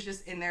like he was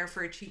just in there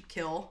for a cheap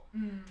kill,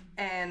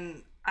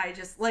 and I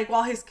just, like,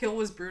 while his kill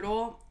was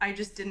brutal, I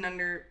just didn't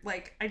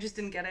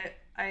get it.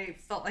 I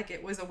felt like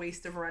it was a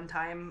waste of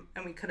runtime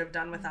and we could have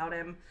done without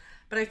him.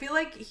 But I feel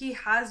like he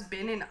has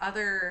been in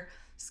other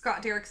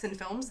Scott Derrickson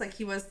films. Like,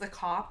 he was the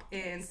cop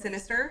in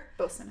Sinister.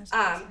 Both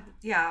Sinister.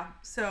 Yeah.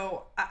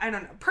 So, I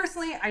don't know.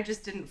 Personally, I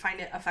just didn't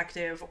find it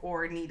effective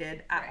or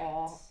needed at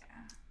all.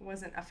 Yeah.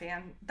 Wasn't a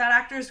fan. That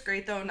actor is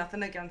great, though.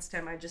 Nothing against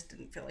him. I just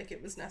didn't feel like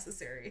it was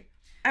necessary.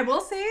 I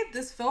will say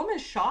this film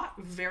is shot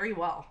very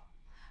well.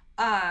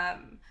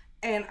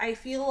 And I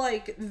feel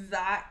like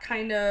that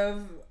kind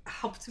of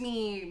helped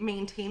me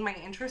maintain my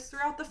interest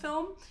throughout the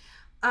film.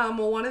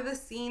 Well, one of the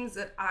scenes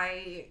that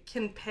I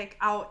can pick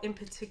out in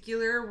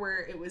particular,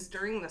 where it was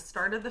during the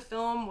start of the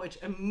film, which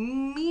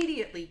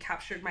immediately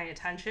captured my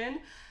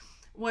attention,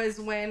 was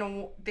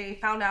when they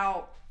found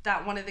out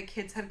that one of the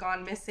kids had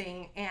gone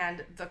missing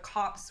and the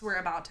cops were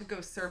about to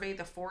go survey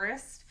the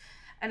forest,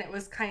 and it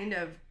was kind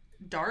of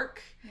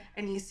dark,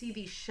 and you see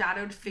these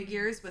shadowed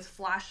figures with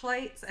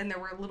flashlights, and there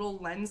were little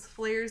lens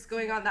flares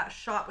going on. That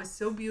shot was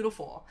so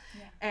beautiful.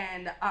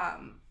 And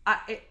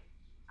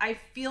I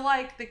feel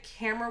like the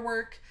camera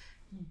work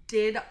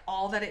did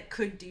all that it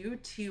could do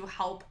to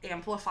help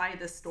amplify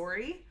the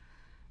story,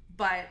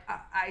 but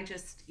I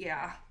just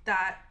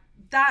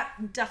that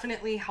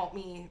definitely helped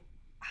me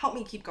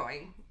keep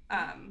going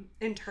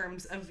in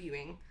terms of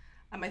viewing.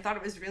 I thought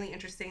it was really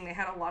interesting. They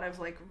had a lot of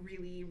like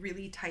really,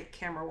 really tight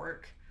camera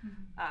work.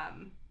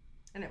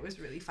 And it was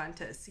really fun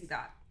to see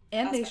that.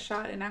 And aspect. They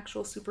shot an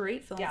actual Super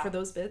 8 film for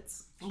those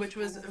bits. Which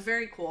was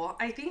very cool.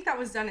 I think that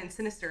was done in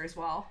Sinister as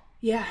well.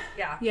 Yeah.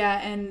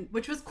 And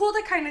which was cool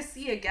to kind of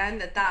see again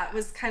that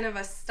was kind of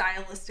a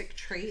stylistic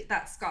trait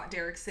that Scott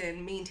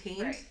Derrickson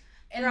maintained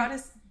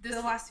throughout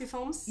the last two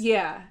films.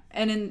 Yeah.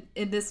 And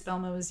in this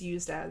film it was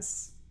used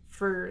as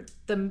for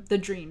the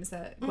dreams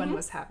that Gwen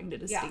was having to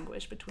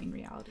distinguish between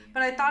reality.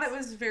 But I thought it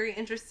was very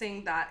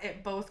interesting that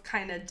it both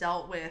kind of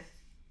dealt with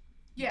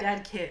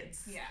dead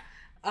kids.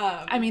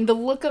 I mean, the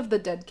look of the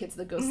dead kids,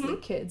 the ghostly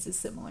kids, is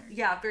similar.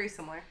 Yeah, very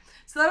similar.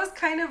 So that was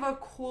kind of a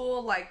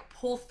cool, like,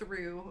 pull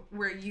through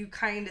where you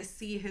kind of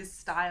see his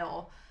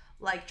style,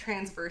 like,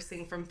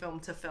 transversing from film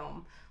to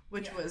film,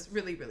 which was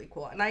really, really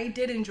cool. And I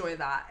did enjoy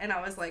that. And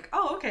I was like,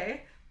 oh,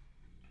 okay.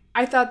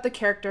 I thought the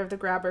character of the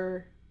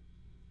grabber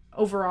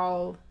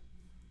overall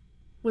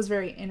was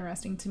very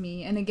interesting to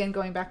me. And again,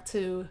 going back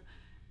to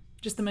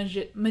just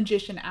the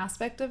magician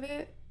aspect of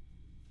it,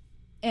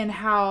 and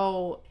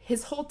how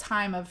his whole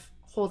time of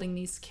holding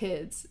these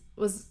kids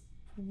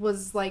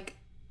was like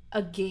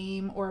a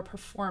game or a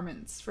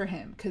performance for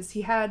him, because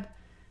he had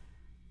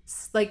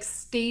like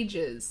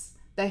stages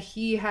that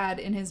he had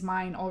in his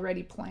mind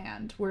already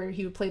planned, where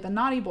he would play the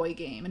naughty boy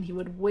game and he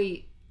would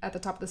wait at the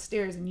top of the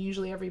stairs, and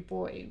usually every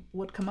boy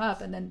would come up,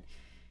 and then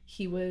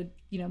he would,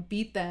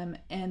 beat them,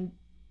 and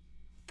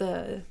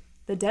the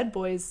dead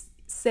boys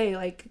say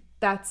like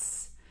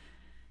that's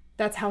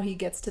how he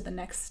gets to the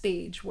next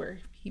stage where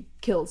he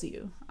kills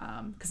you,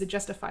 because it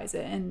justifies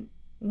it. And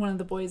one of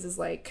the boys is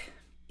like,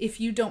 if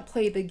you don't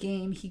play the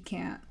game, he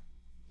can't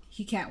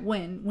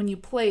win. When you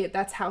play it,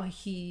 that's how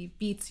he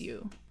beats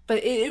you.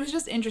 But it was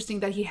just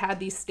interesting that he had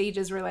these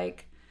stages where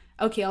like,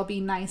 okay, I'll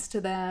be nice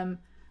to them,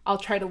 I'll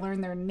try to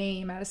learn their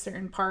name at a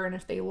certain part, and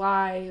if they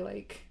lie,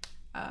 like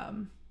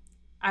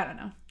I don't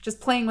know, just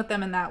playing with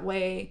them in that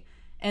way.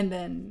 And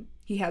then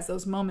he has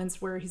those moments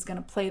where he's going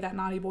to play that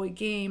naughty boy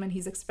game and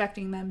he's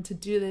expecting them to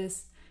do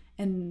this,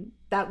 and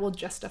that will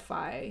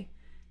justify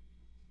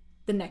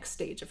the next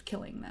stage of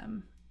killing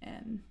them.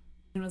 And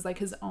it was like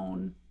his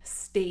own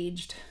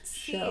staged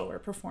show or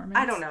performance.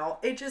 I don't know.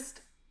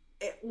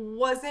 It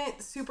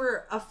wasn't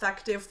super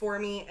effective for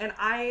me. And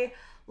I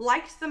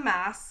liked the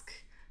mask,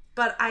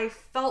 but I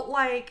felt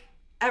like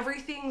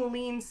everything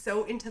leaned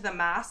so into the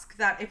mask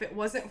that if it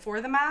wasn't for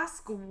the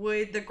mask,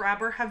 would the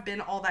grabber have been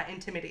all that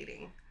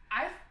intimidating?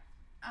 I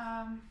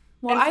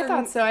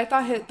thought so. I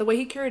thought the way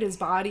he carried his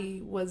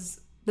body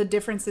was the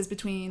differences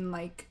between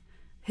like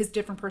his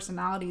different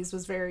personalities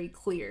was very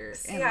clear.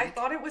 See, and, I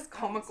thought it was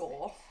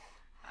comical.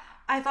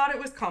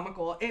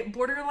 It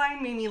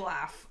borderline made me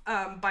laugh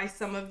by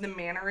some of the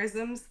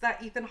mannerisms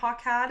that Ethan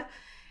Hawke had.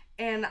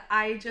 And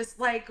I just,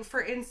 like,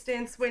 for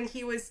instance, when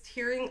he was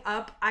tearing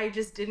up, I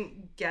just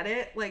didn't get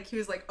it. Like, he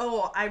was like,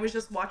 oh, I was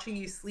just watching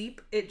you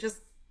sleep. It just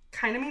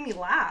kind of made me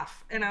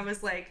laugh. And I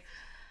was like,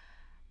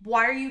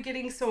 why are you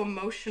getting so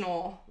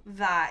emotional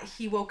that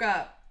he woke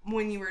up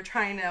when you were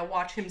trying to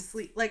watch him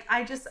sleep? Like,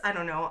 I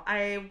don't know.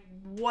 I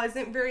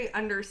wasn't very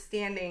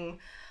understanding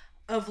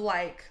of,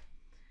 like,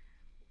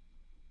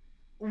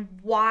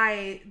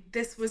 why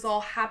this was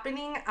all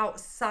happening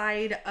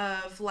outside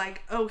of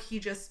like, oh, he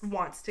just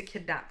wants to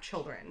kidnap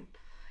children.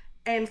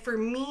 And for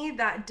me,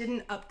 that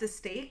didn't up the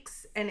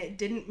stakes, and it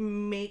didn't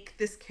make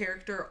this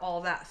character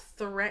all that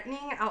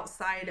threatening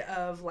outside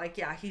of like,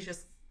 yeah, he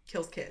just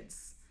kills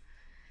kids.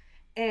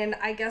 And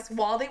I guess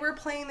while they were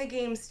playing the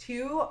games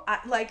too,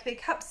 they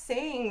kept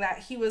saying that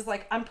he was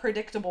like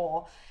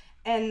unpredictable,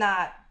 and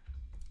that,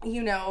 he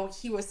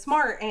was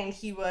smart and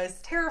he was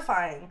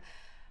terrifying.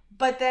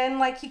 But then,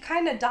 like, he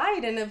kind of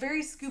died in a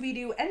very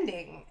Scooby-Doo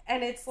ending.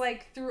 And it's,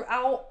 like,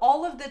 throughout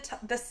all of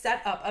the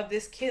setup of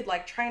this kid,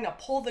 like, trying to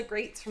pull the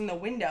grates from the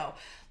window,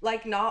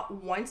 like,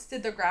 not once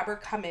did the grabber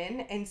come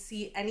in and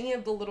see any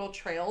of the little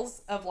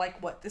trails of,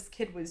 like, what this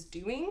kid was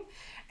doing.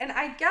 And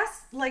I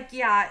guess, like,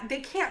 yeah, they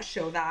can't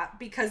show that,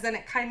 because then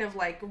it kind of,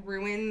 like,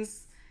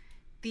 ruins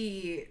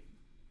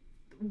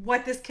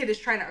what this kid is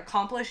trying to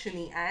accomplish in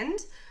the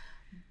end.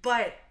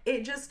 But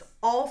it just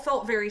all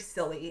felt very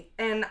silly.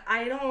 And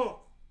I'm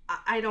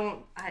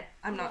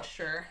not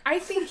sure. I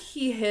think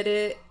he hit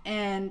it,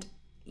 and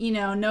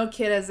no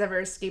kid has ever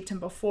escaped him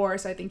before,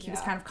 so I think he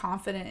was kind of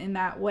confident in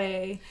that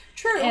way.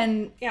 True.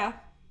 And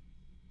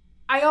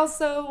I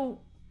also,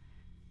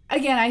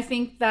 again, I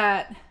think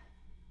that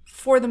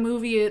for the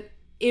movie,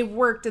 it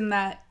worked in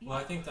that... Well,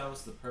 I think that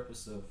was the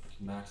purpose of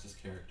Max's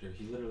character.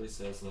 He literally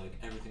says, like,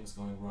 everything's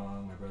going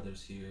wrong, my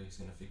brother's here, he's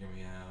gonna figure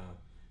me out.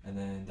 And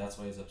then that's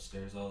why he's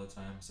upstairs all the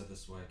time, so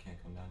this is why I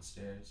can't come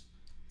downstairs.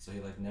 So he,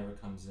 like, never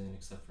comes in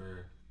except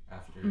for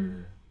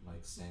after, like,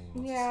 saying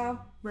what's yeah,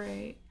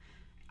 right.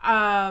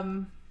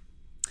 I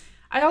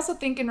also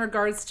think in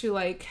regards to,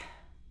 like,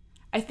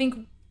 I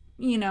think,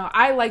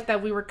 I like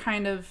that we were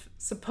kind of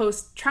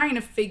trying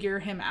to figure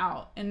him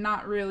out and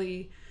not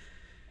really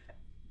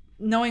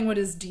knowing what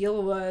his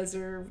deal was,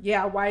 or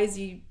why is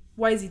he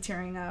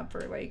tearing up,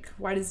 or like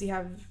why does he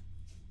have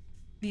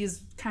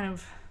these kind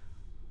of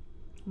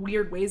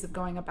weird ways of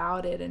going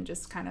about it and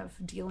just kind of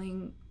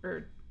dealing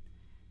or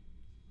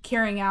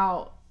carrying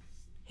out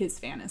his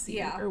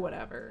fantasy or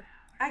whatever.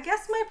 I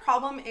guess my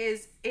problem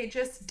is it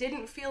just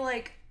didn't feel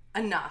like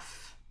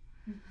enough.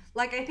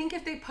 Like, I think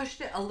if they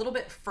pushed it a little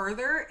bit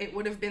further, it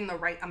would have been the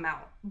right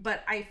amount.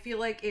 But I feel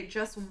like it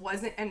just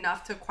wasn't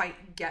enough to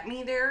quite get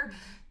me there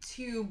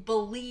to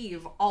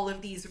believe all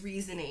of these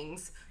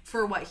reasonings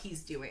for what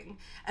he's doing.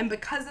 And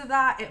because of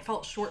that, it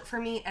felt short for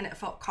me and it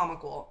felt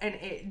comical. And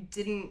it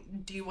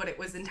didn't do what it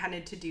was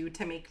intended to do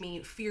to make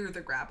me fear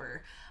the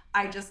grabber.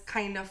 I just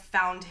kind of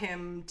found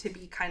him to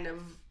be kind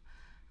of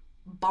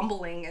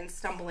bumbling and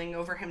stumbling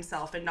over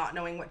himself and not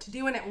knowing what to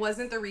do. And it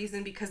wasn't the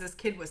reason because this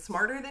kid was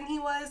smarter than he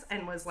was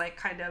and was like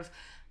kind of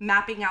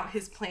mapping out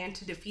his plan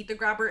to defeat the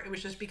grabber. It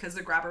was just because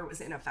the grabber was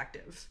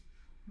ineffective,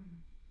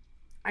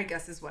 I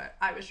guess is what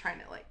I was trying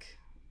to like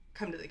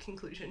come to the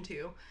conclusion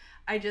to.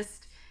 And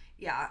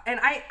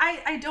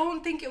I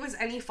don't think it was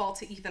any fault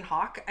to Ethan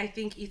Hawke. I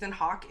think Ethan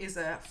Hawke is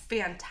a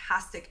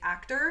fantastic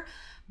actor,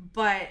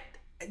 but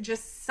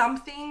just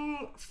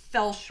something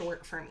fell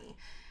short for me.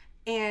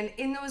 And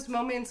in those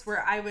moments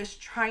where I was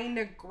trying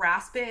to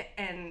grasp it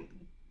and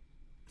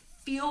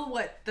feel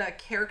what the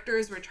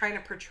characters were trying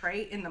to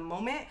portray in the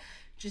moment,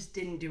 just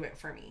didn't do it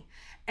for me.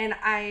 And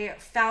I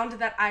found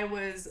that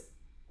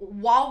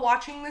while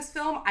watching this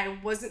film, I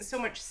wasn't so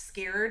much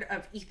scared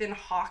of Ethan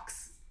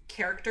Hawke's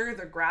character,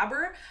 the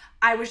grabber.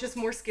 I was just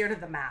more scared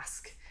of the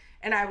mask.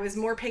 And I was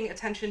more paying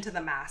attention to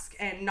the mask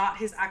and not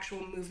his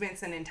actual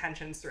movements and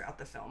intentions throughout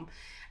the film.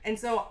 And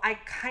so I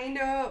kind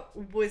of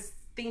was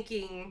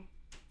thinking,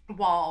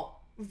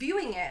 while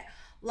viewing it,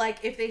 like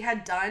if they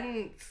had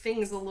done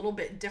things a little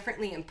bit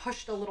differently and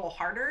pushed a little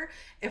harder,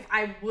 if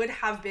I would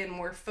have been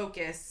more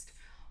focused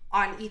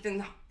on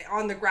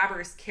the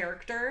grabber's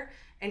character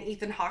and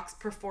Ethan Hawke's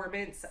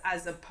performance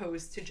as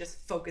opposed to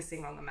just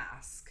focusing on the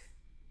mask,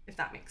 if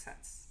that makes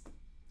sense.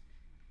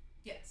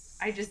 Yes.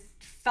 I just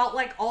felt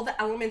like all the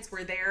elements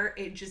were there.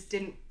 It just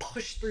didn't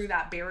push through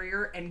that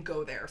barrier and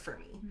go there for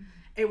me. Mm-hmm.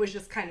 It was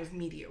just kind of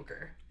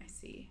mediocre. I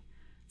see.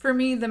 For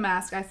me, the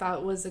mask I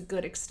thought was a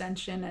good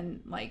extension,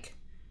 and like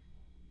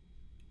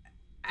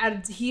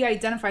he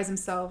identifies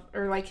himself,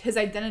 or like his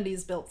identity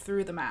is built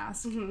through the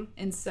mask. Mm-hmm.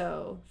 And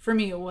so for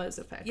me it was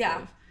effective.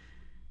 Yeah.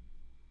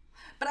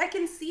 But I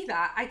can see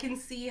that. I can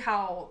see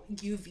how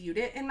you viewed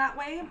it in that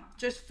way.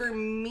 Just for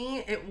me,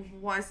 it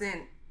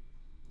wasn't,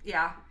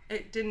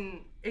 it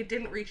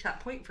didn't reach that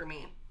point for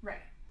me.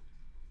 Right.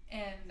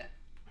 And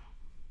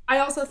I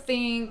also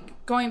think,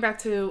 going back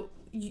to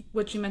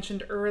what you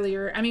mentioned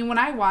earlier, I mean, when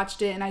I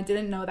watched it and I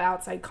didn't know the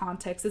outside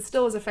context, it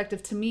still was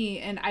effective to me.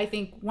 And I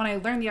think when I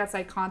learned the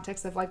outside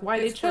context of like why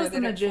they chose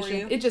the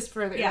magician, it just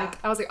further,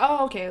 like, I was like,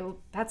 oh, okay, well,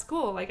 that's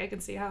cool. Like, I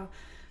can see how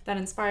that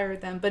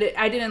inspired them. But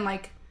I didn't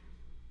like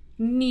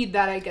need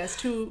that, I guess,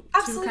 to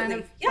kind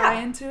of buy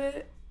into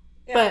it.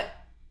 Yeah. But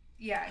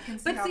yeah, I can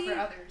see how for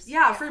others.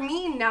 Yeah, for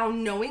me, now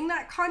knowing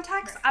that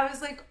context, right. I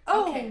was like,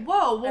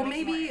 whoa, well,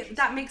 maybe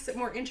that makes it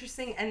more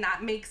interesting, and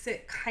that makes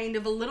it kind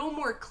of a little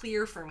more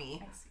clear for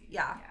me. I see.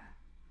 Yeah.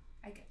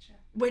 I get you.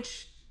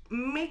 Which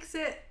makes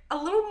it a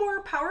little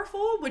more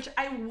powerful, which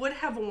I would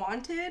have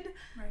wanted,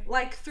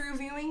 like, through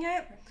viewing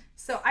it. Right.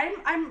 So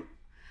I'm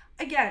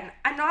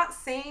not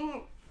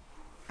saying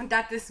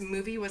that this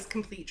movie was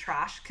complete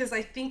trash, because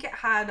I think it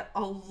had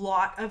a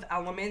lot of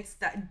elements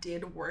that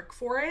did work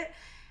for it.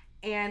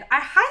 And I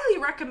highly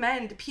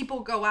recommend people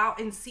go out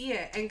and see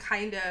it and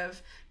kind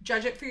of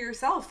judge it for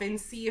yourself and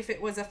see if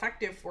it was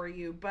effective for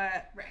you.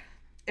 But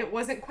it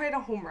wasn't quite a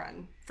home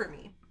run for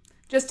me.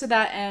 Just to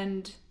that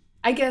end,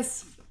 I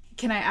guess,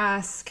 can I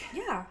ask?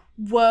 Yeah.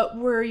 What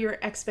were your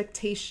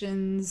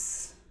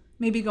expectations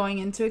maybe going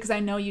into it? Because I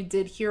know you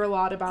did hear a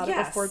lot about it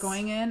before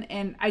going in.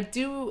 And I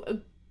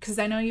do, because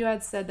I know you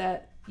had said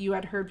that you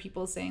had heard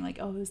people saying, like,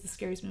 oh, it was the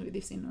scariest movie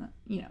they've seen,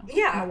 in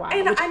a while.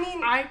 And I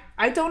mean,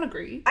 I don't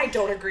agree. I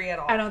don't agree at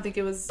all. I don't think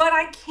it was. But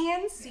I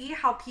can see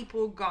how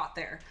people got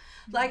there.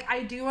 Like,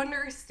 I do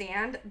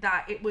understand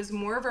that it was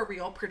more of a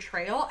real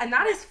portrayal, and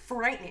that is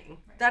frightening.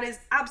 Right. That is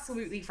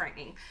absolutely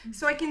frightening. Mm-hmm.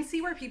 So I can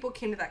see where people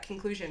came to that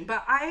conclusion.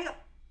 But I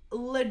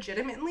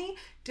legitimately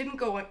didn't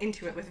go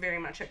into it with very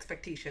much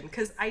expectation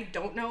because I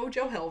don't know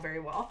Joe Hill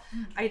very well.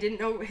 I didn't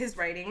know his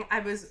writing.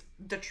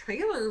 The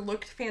trailer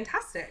looked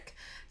fantastic.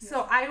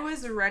 So I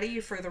was ready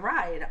for the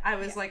ride. I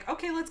was like,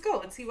 okay, let's go.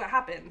 Let's see what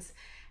happens.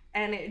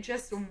 And it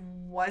just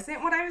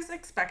wasn't what I was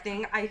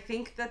expecting. I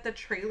think that the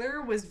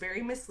trailer was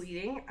very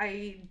misleading.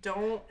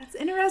 That's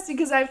interesting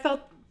because I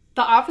felt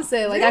the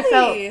opposite. Like, really? I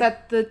felt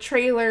that the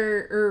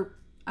trailer,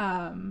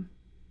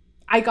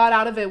 I got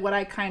out of it what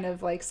I kind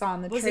of, like, saw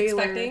in the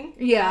trailer. Expecting?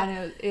 Yeah,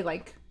 and it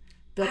like,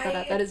 built that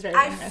up. That is very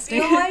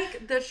interesting. I feel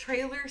like the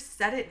trailer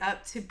set it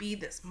up to be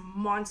this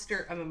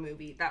monster of a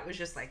movie that was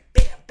just, like,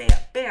 bam, bam,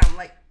 bam.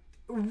 Like,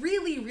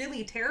 really,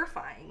 really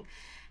terrifying.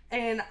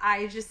 And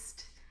I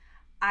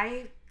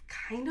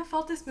kind of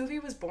felt this movie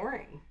was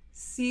boring.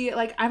 See,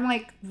 like, I'm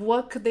like,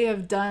 what could they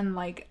have done?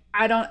 Like,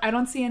 I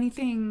don't see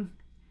anything,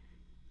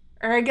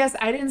 or I guess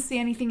I didn't see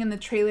anything in the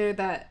trailer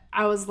that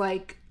I was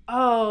like,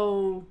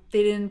 oh,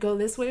 they didn't go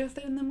this way with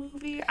it in the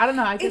movie. I don't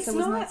know. I guess I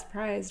wasn't that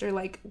surprised, or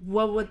like,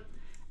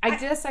 I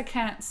guess I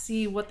can't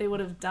see what they would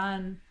have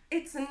done.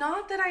 It's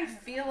not that I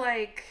feel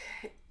like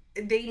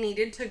they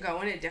needed to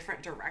go in a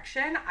different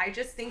direction. I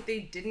just think they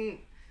didn't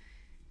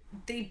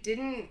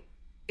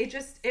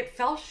it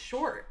fell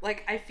short.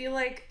 Like, I feel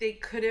like they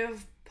could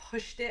have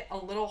pushed it a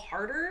little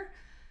harder.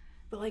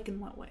 But, like, in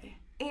what way?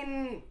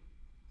 In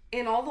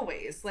all the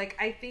ways. Like,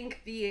 I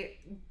think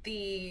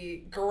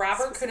the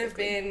grabber could have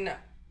been...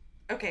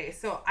 Okay,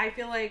 so I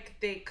feel like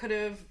they could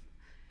have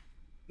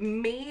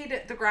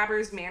made the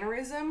grabber's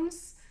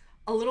mannerisms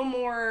a little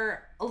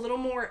more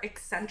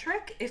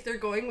eccentric if they're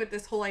going with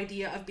this whole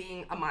idea of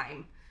being a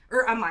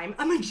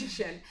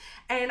magician.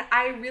 And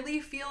I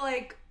really feel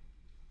like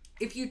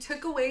if you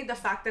took away the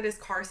fact that his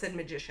car said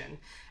magician,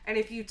 and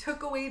if you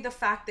took away the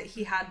fact that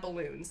he had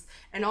balloons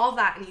and all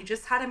that, and you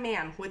just had a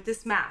man with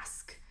this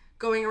mask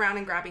going around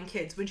and grabbing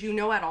kids, would you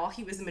know at all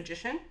he was a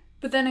magician?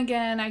 But then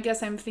again, I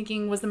guess I'm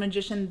thinking, was the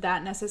magician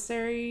that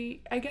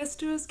necessary, I guess,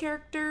 to his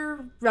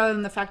character, rather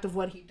than the fact of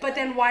what he does? But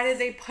then why did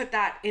they put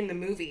that in the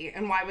movie,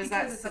 and why was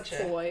that such a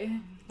ploy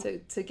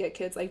to get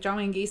kids? Like, John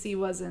Wayne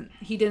Gacy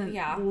he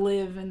didn't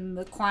live in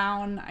the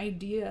clown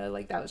idea.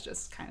 Like, that was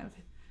just kind of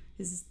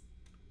his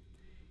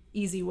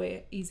easy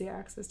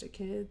access to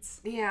kids.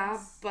 Yeah,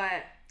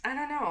 but I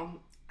don't know.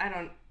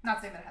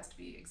 Not saying that it has to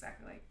be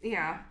exactly like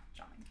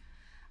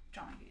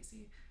John Wayne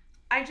Gacy.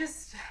 I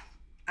just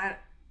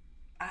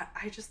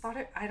thought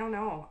I don't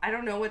know. I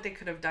don't know what they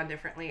could have done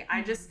differently.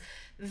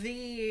 Mm-hmm.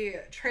 The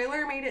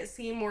trailer made it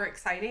seem more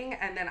exciting,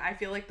 and then I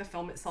feel like the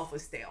film itself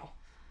was stale.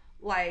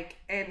 Like,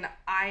 and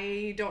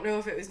I don't know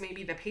if it was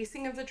maybe the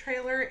pacing of the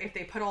trailer, if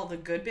they put all the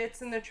good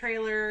bits in the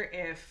trailer,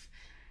 if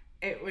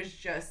it was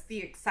just the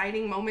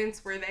exciting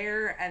moments were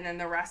there and then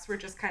the rest were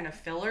just kind of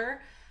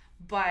filler.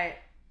 But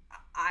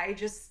I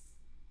just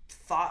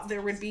thought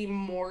there would be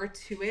more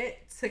to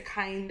it to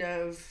kind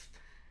of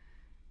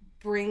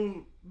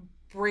bring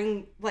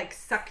like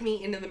suck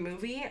me into the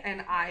movie,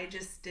 and I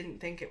just didn't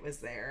think it was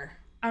there.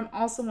 I'm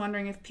also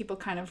wondering if people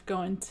kind of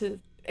go into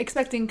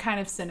expecting kind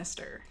of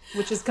sinister,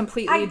 which is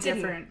completely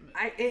different.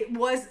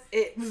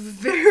 It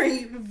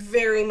very,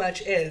 very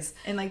much is.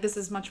 And like, this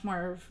is much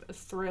more of a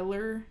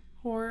thriller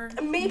horror.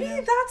 Maybe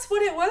that's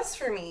what it was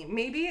for me.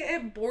 Maybe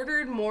it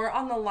bordered more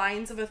on the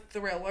lines of a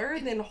thriller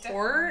than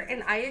horror,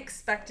 and I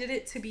expected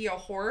it to be a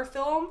horror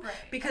film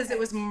because it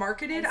was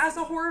marketed as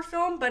a horror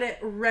film, but it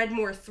read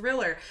more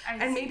thriller.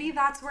 And maybe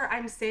that's where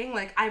I'm saying,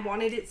 like, I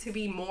wanted it to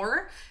be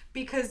more,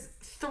 because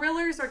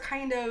thrillers are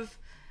kind of,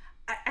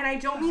 and I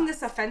don't mean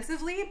this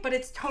offensively, but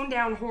it's toned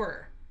down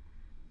horror.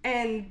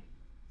 And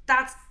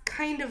that's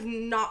kind of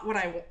not what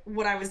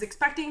I was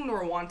expecting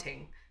nor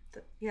wanting.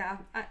 Yeah,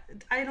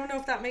 I don't know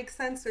if that makes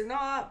sense or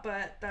not,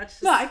 but that's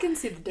just... No, I can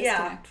see the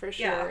disconnect for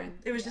sure. Yeah.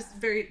 It was just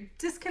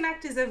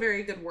disconnect is a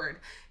very good word,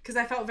 because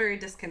I felt very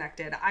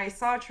disconnected. I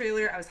saw a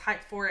trailer, I was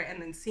hyped for it,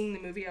 and then seeing the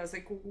movie, I was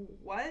like,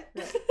 what?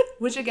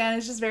 Which, again,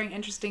 is just very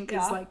interesting,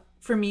 because, like,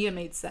 for me, it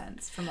made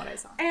sense from what I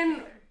saw.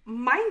 And,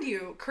 mind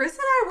you, Chris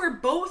and I were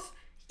both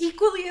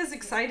equally as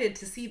excited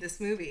to see this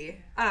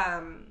movie.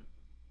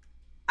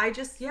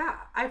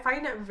 I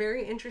find it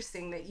very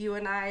interesting that you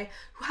and I,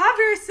 who have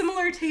very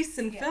similar tastes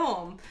in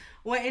film,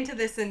 went into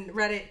this and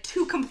read it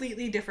two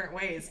completely different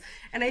ways.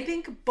 And I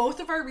think both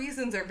of our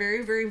reasons are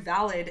very, very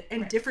valid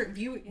and different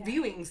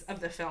viewings of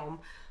the film.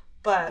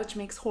 Which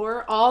makes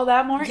horror all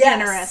that more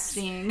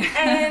interesting.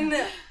 And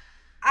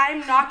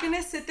I'm not going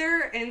to sit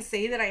there and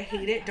say that I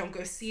hate it. Don't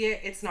go see it.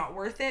 It's not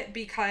worth it,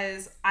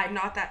 because I'm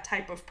not that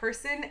type of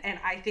person. And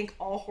I think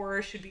all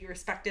horror should be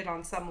respected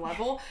on some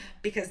level,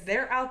 because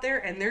they're out there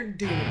and they're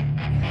doing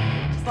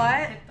it.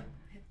 But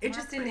it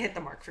just didn't hit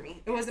the mark for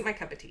me. It wasn't my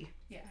cup of tea.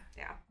 Yeah.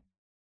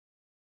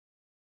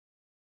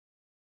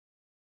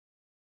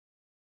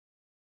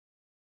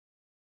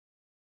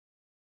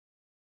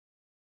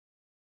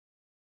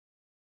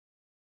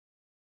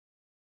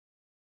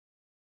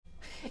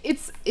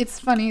 It's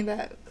funny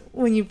that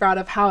when you brought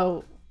up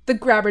how the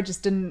grabber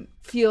just didn't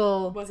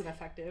feel... Wasn't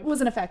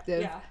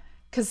effective. Yeah.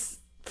 Because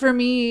for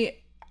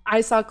me,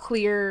 I saw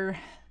clear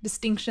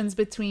distinctions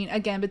between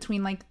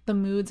like the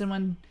moods and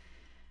when.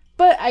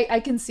 But I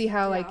can see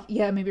how like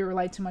maybe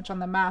rely too much on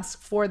the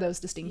mask for those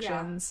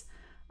distinctions.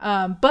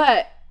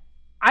 But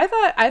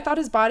I thought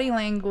his body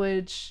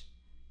language,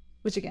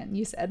 which again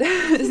you said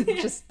is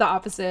just the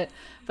opposite.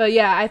 But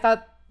yeah, I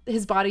thought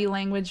his body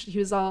language, he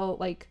was all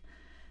like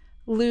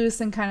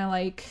loose and kind of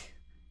like,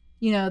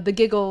 you know, the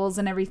giggles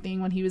and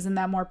everything when he was in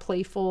that more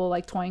playful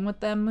like toying with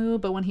them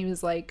mood. But when he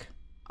was like,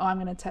 oh, I'm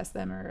gonna test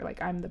them, or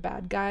like I'm the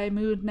bad guy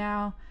mood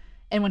now,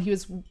 and when he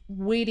was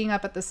waiting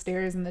up at the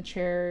stairs in the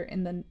chair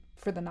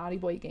for the Naughty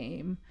Boy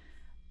game,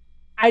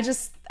 I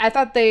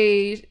thought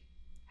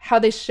how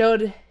they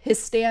showed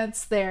his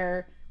stance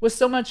there was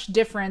so much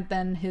different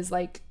than his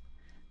like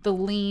the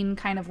lean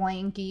kind of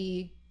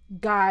lanky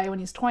guy when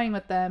he's toying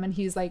with them, and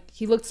he's like,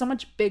 he looked so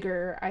much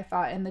bigger, I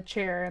thought, in the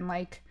chair. And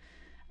like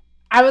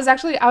I was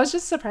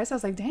just surprised. I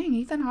was like, dang,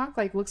 Ethan Hawke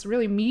like looks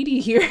really meaty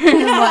here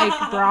and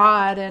like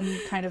broad and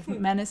kind of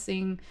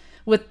menacing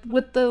with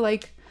the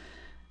like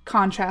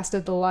contrast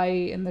of the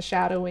light and the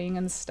shadowing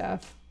and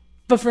stuff.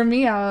 But for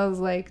me, I was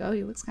like, oh,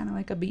 he looks kind of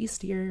like a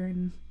beast here,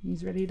 and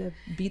he's ready to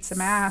beat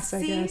some ass,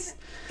 I guess.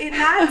 In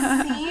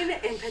that scene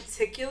in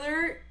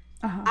particular,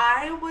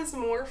 I was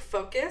more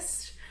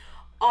focused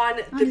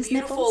on the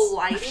beautiful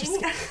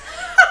lighting.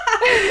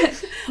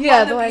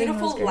 Yeah, the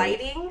beautiful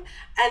lighting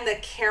and the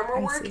camera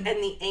work and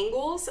the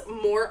angles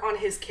more on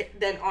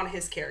than on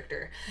his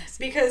character.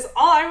 Because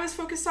all I was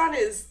focused on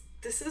is,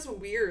 this is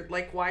weird.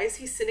 Like, why is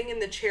he sitting in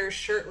the chair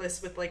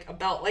shirtless with, like, a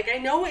belt? Like, I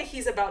know what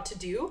he's about to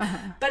do,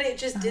 but it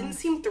just didn't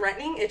seem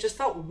threatening. It just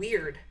felt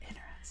weird.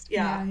 Interesting.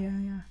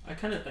 Yeah. I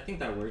think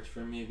that worked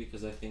for me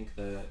because I think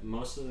that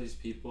most of these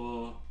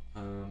people,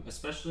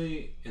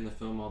 especially in the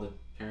film, all the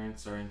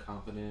parents are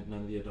incompetent.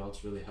 None of the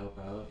adults really help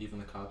out. Even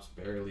the cops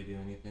barely do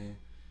anything.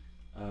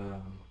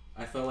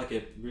 I felt like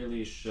it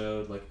really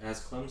showed, like, as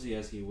clumsy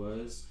as he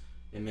was,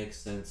 it makes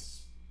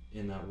sense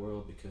in that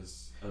world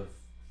because of...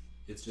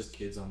 It's just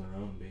kids on their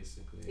own,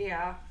 basically.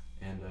 Yeah.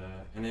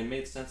 And it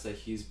made sense that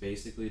he's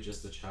basically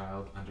just a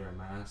child under a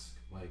mask,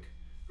 like,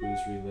 who's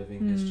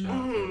reliving his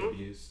childhood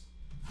abuse.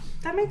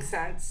 That makes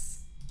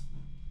sense.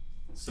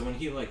 So when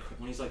he's like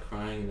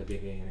crying in the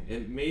beginning,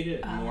 it made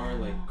it more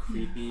like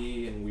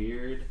creepy and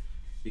weird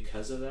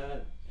because of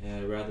that,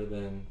 rather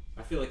than,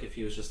 I feel like if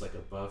he was just like a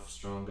buff,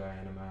 strong guy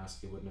in a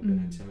mask, it wouldn't have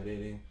been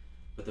intimidating.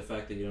 But the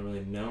fact that you don't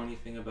really know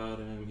anything about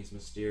him, he's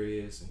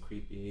mysterious and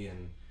creepy,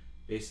 and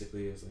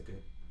basically is like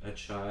a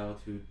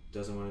child who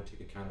doesn't want to take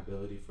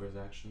accountability for his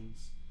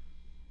actions.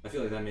 I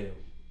feel like that made it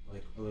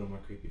like a little more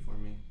creepy for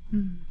me.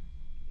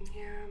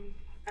 Yeah,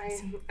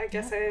 I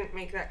guess I didn't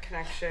make that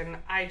connection.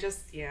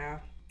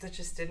 That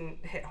just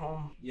didn't hit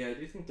home. Yeah, I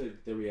do think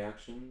the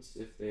reactions,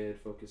 if they had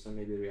focused on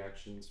maybe the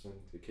reactions when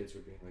the kids were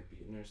being like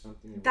beaten or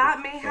something,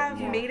 that may have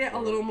made it a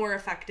little more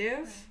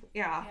effective.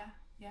 Yeah.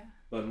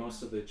 But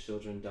most of the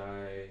children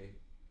die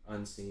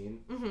unseen,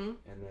 and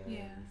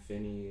then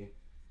Finney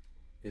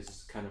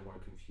is kind of more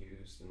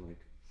confused and like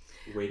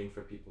waiting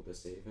for people to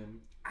save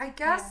him. I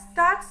guess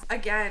that's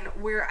again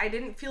where I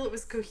didn't feel it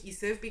was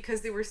cohesive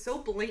because they were so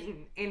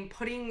blatant in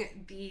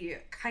putting the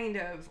kind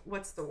of,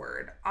 what's the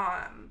word?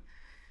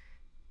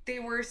 They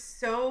were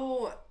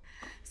so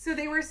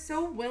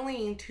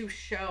willing to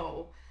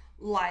show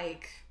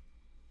like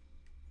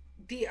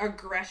the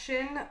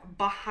aggression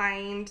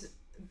behind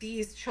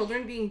these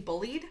children being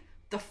bullied,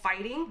 the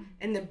fighting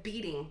and the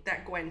beating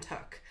that Gwen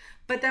took.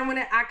 But then when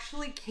it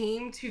actually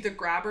came to the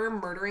grabber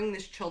murdering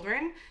these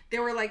children,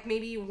 there were like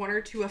maybe one or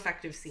two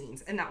effective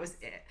scenes, and that was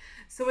it.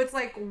 So it's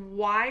like,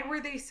 why were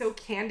they so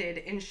candid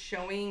in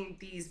showing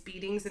these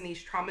beatings and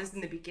these traumas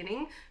in the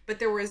beginning, but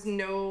there was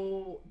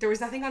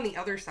nothing on the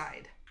other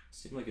side? It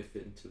seemed like it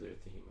fit into their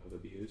theme of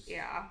abuse.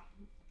 Yeah.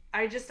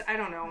 I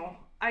don't know.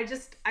 I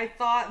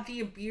thought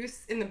the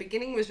abuse in the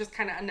beginning was just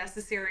kind of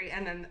unnecessary,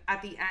 and then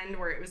at the end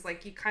where it was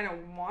like you kind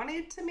of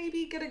wanted to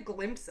maybe get a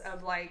glimpse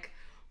of like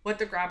what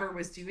the grabber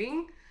was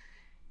doing,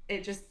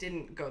 it just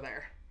didn't go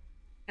there.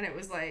 And it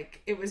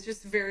was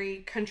just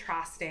very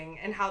contrasting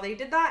in how they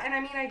did that. And I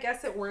mean, I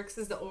guess it works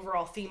as the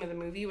overall theme of the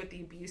movie with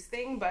the abuse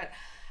thing, but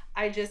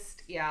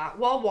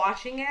while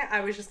watching it, I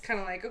was just kind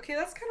of like, okay,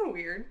 that's kind of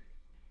weird.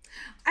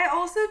 I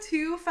also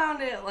too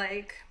found it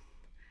like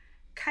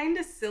kind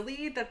of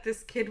silly that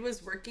this kid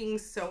was working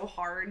so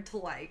hard to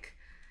like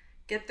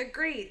get the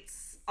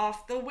grates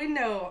off the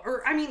window,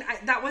 or I mean,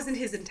 that wasn't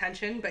his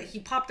intention, but he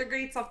popped the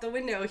grates off the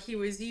window. He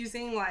was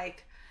using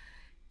like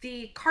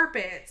the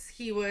carpets,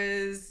 he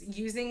was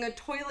using a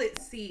toilet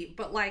seat,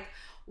 but like,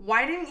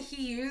 why didn't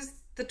he use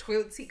the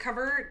toilet seat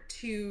cover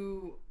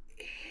to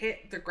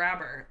hit the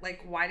grabber?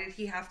 Like, why did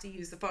he have to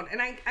use the phone? And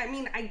I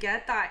mean, I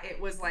get that it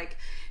was like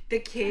the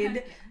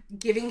kid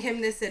giving him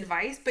this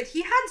advice, but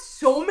he had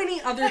so many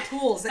other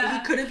tools that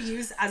he could have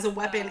used as a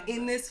weapon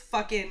in this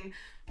fucking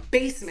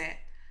basement.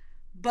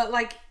 But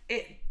like,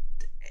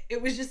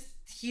 it was just,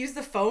 he used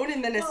the phone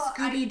and then a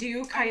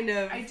Scooby-Doo kind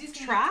of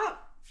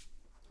trap.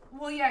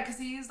 Well, yeah, because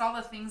he used all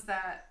the things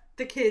that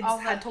the kids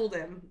had told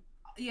him.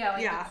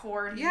 the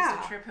cord he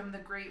used to trip him. The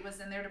grate was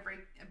in there to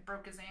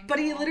broke his ankle. But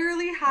he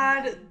literally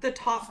had the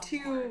top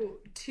to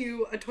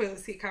a toilet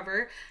seat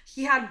cover.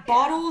 He had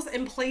bottles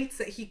and plates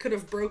that he could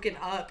have broken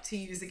up to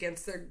use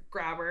against their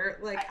grabber.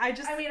 Like, I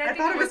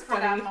thought it was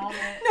funny. For that moment.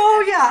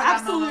 No, yeah,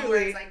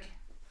 absolutely. It's like,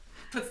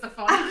 puts the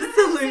phone.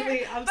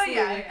 Absolutely. But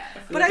yeah.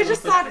 But I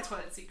just thought the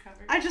toilet seat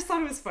cover. I just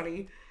thought it was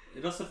funny.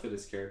 It also fit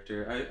his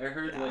character. I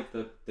heard like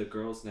the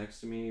girls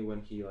next to me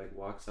when he like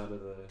walks out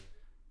of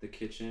the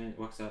kitchen,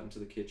 walks out into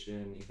the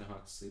kitchen, Ethan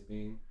Hawke's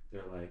sleeping.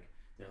 They're like,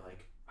 all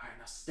right,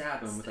 now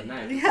stab him with a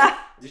knife. Yeah. Like,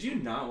 did you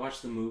not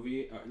watch the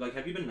movie? Like,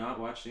 have you been not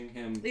watching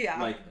him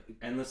like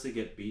endlessly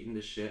get beaten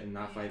to shit and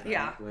not fight back?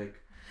 Yeah. Like,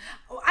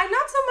 I'm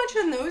not so much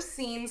in those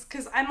scenes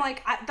because I'm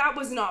like, that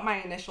was not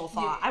my initial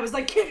thought. I was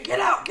like, kid, get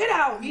out,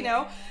 you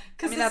know?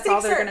 Because that's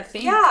all they're gonna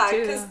think. Yeah,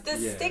 because the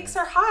stakes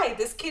are high.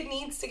 This kid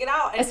needs to get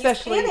out, and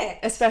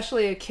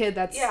especially a kid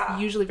that's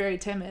usually very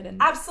timid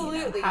and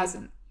absolutely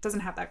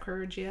doesn't have that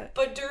courage yet.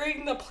 But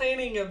during the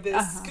planning of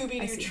this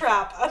Scooby-Doo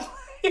trap, I'm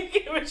like,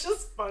 it was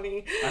just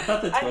funny. I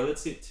thought the toilet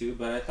seat too,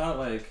 but I thought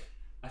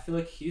I feel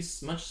like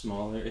he's much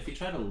smaller. If he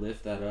tried to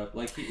lift that up,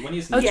 like when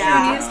he's kneeling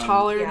down, he is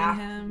taller than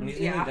him. When he's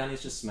kneeling down,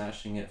 he's just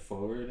smashing it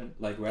forward, and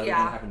rather than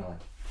having to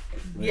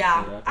lift it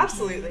up.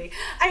 Absolutely.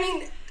 I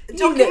mean,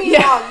 don't get me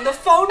wrong, the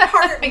phone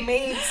part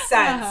made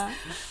sense,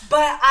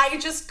 but I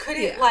just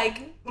couldn't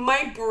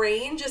my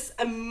brain just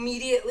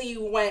immediately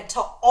went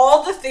to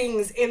all the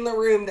things in the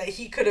room that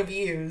he could have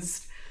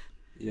used.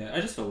 Yeah,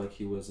 I just felt like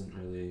he wasn't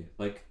really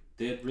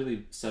they had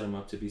really set him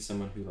up to be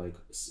someone who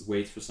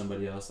waits for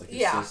somebody else, like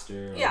his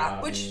sister or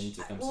Robin,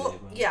 to come save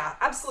him. Yeah,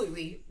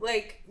 absolutely.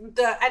 Like,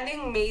 the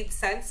ending made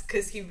sense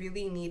because he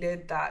really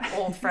needed that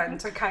old friend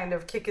to kind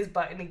of kick his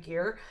butt into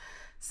gear.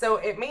 So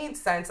it made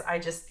sense. I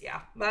just,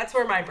 that's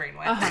where my brain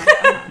went.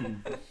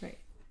 Right.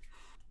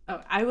 Oh,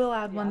 I will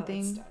add one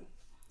thing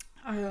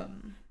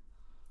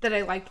that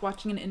I liked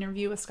watching an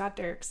interview with Scott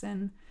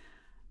Derrickson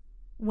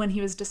when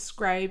he was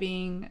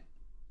describing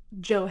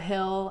Joe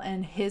Hill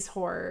and his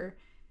horror.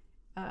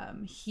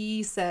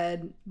 He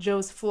said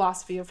Joe's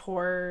philosophy of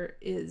horror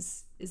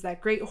is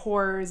that great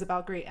horror is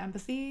about great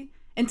empathy.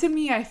 And to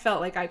me, I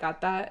felt like I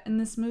got that in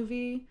this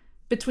movie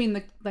between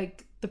the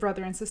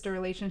brother and sister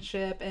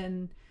relationship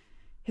and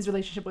his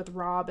relationship with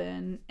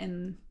Robin,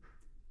 and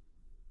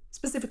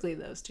specifically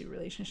those two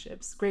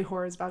relationships. Great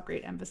horror is about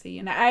great empathy.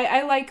 And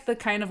I like the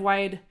kind of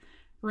wide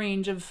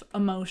range of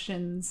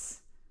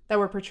emotions that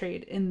were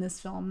portrayed in this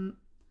film,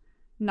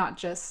 not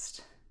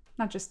just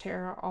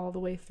terror all the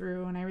way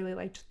through. And I really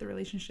liked the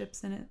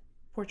relationships in it,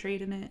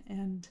 portrayed in it.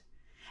 And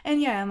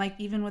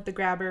even with the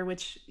grabber,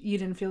 which you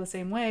didn't feel the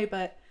same way,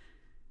 but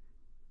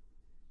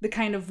the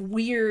kind of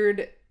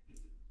weird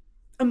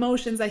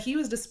emotions that he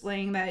was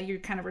displaying that you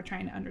kind of were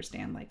trying to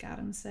understand, like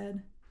Adam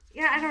said.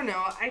 Yeah, I don't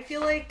know. I feel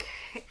like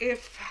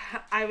if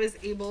I was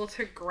able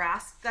to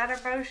grasp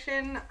that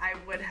emotion, I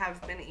would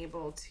have been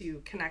able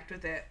to connect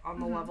with it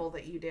on the level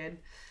that you did.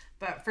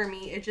 But for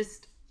me, it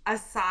just,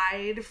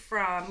 aside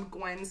from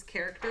Gwen's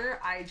character,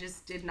 I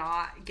just did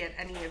not get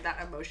any of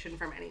that emotion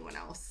from anyone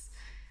else.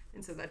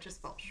 And so that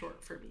just felt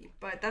short for me.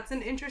 But that's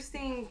an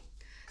interesting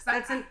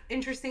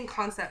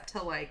concept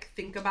to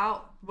think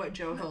about what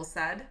Joe Hill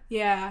said.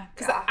 Yeah,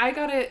 because I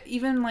got it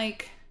even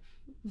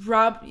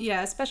Rob,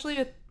 especially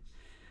with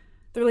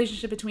the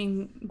relationship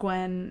between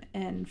Gwen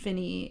and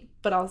Finney,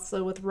 but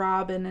also with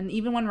Robin. And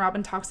even when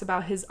Robin talks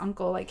about his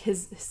uncle,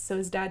 his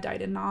dad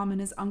died in Nam,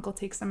 and his uncle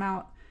takes him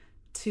out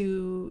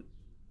to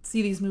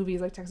see these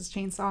movies like Texas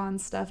Chainsaw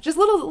and stuff. Just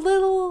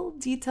little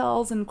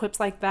details and quips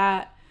like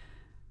that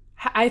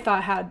I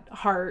thought had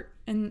heart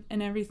and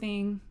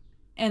everything.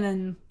 And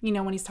then,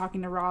 when he's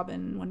talking to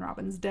Robin, when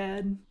Robin's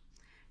dead.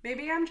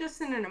 Maybe I'm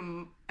just in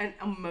an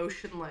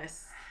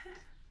emotionless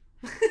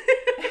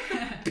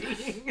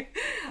being.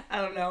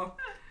 I don't know.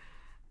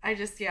 I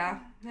just, it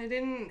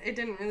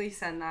didn't really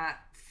send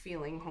that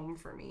feeling home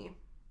for me.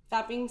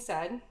 That being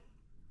said.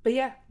 But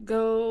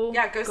go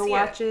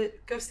watch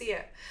it. Go see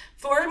it.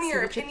 Form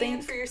your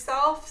opinion for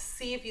yourself.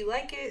 See if you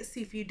like it.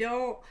 See if you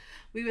don't.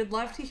 We would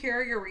love to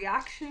hear your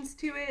reactions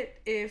to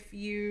it. If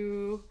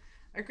you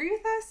agree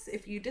with us,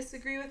 if you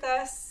disagree with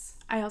us.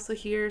 I also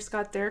hear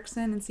Scott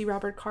Derrickson and C.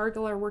 Robert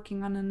Cargill are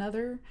working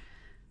on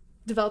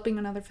developing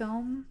another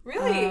film.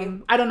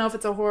 Really? I don't know if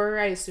it's a horror.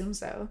 I assume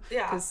so.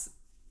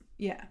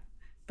 Yeah.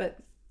 But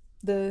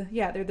they're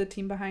the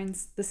team behind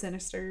The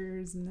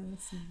Sinisters and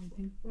this and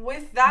everything.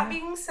 With that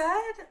being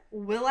said,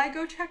 will I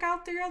go check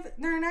out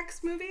their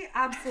next movie?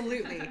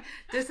 Absolutely.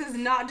 This has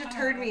not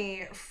deterred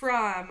me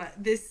from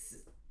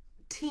this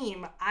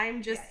team.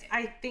 I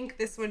think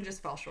this one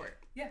just fell short.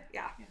 Yeah.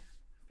 Fair.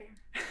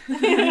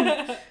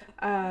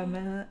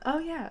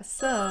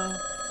 So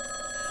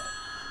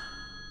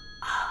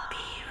I'll be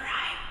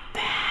right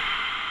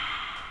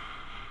back.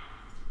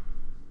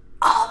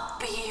 I'll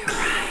be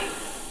right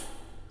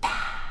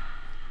back.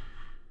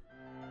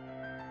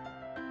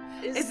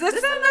 Is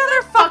this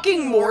another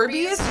fucking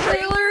Morbius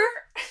trailer?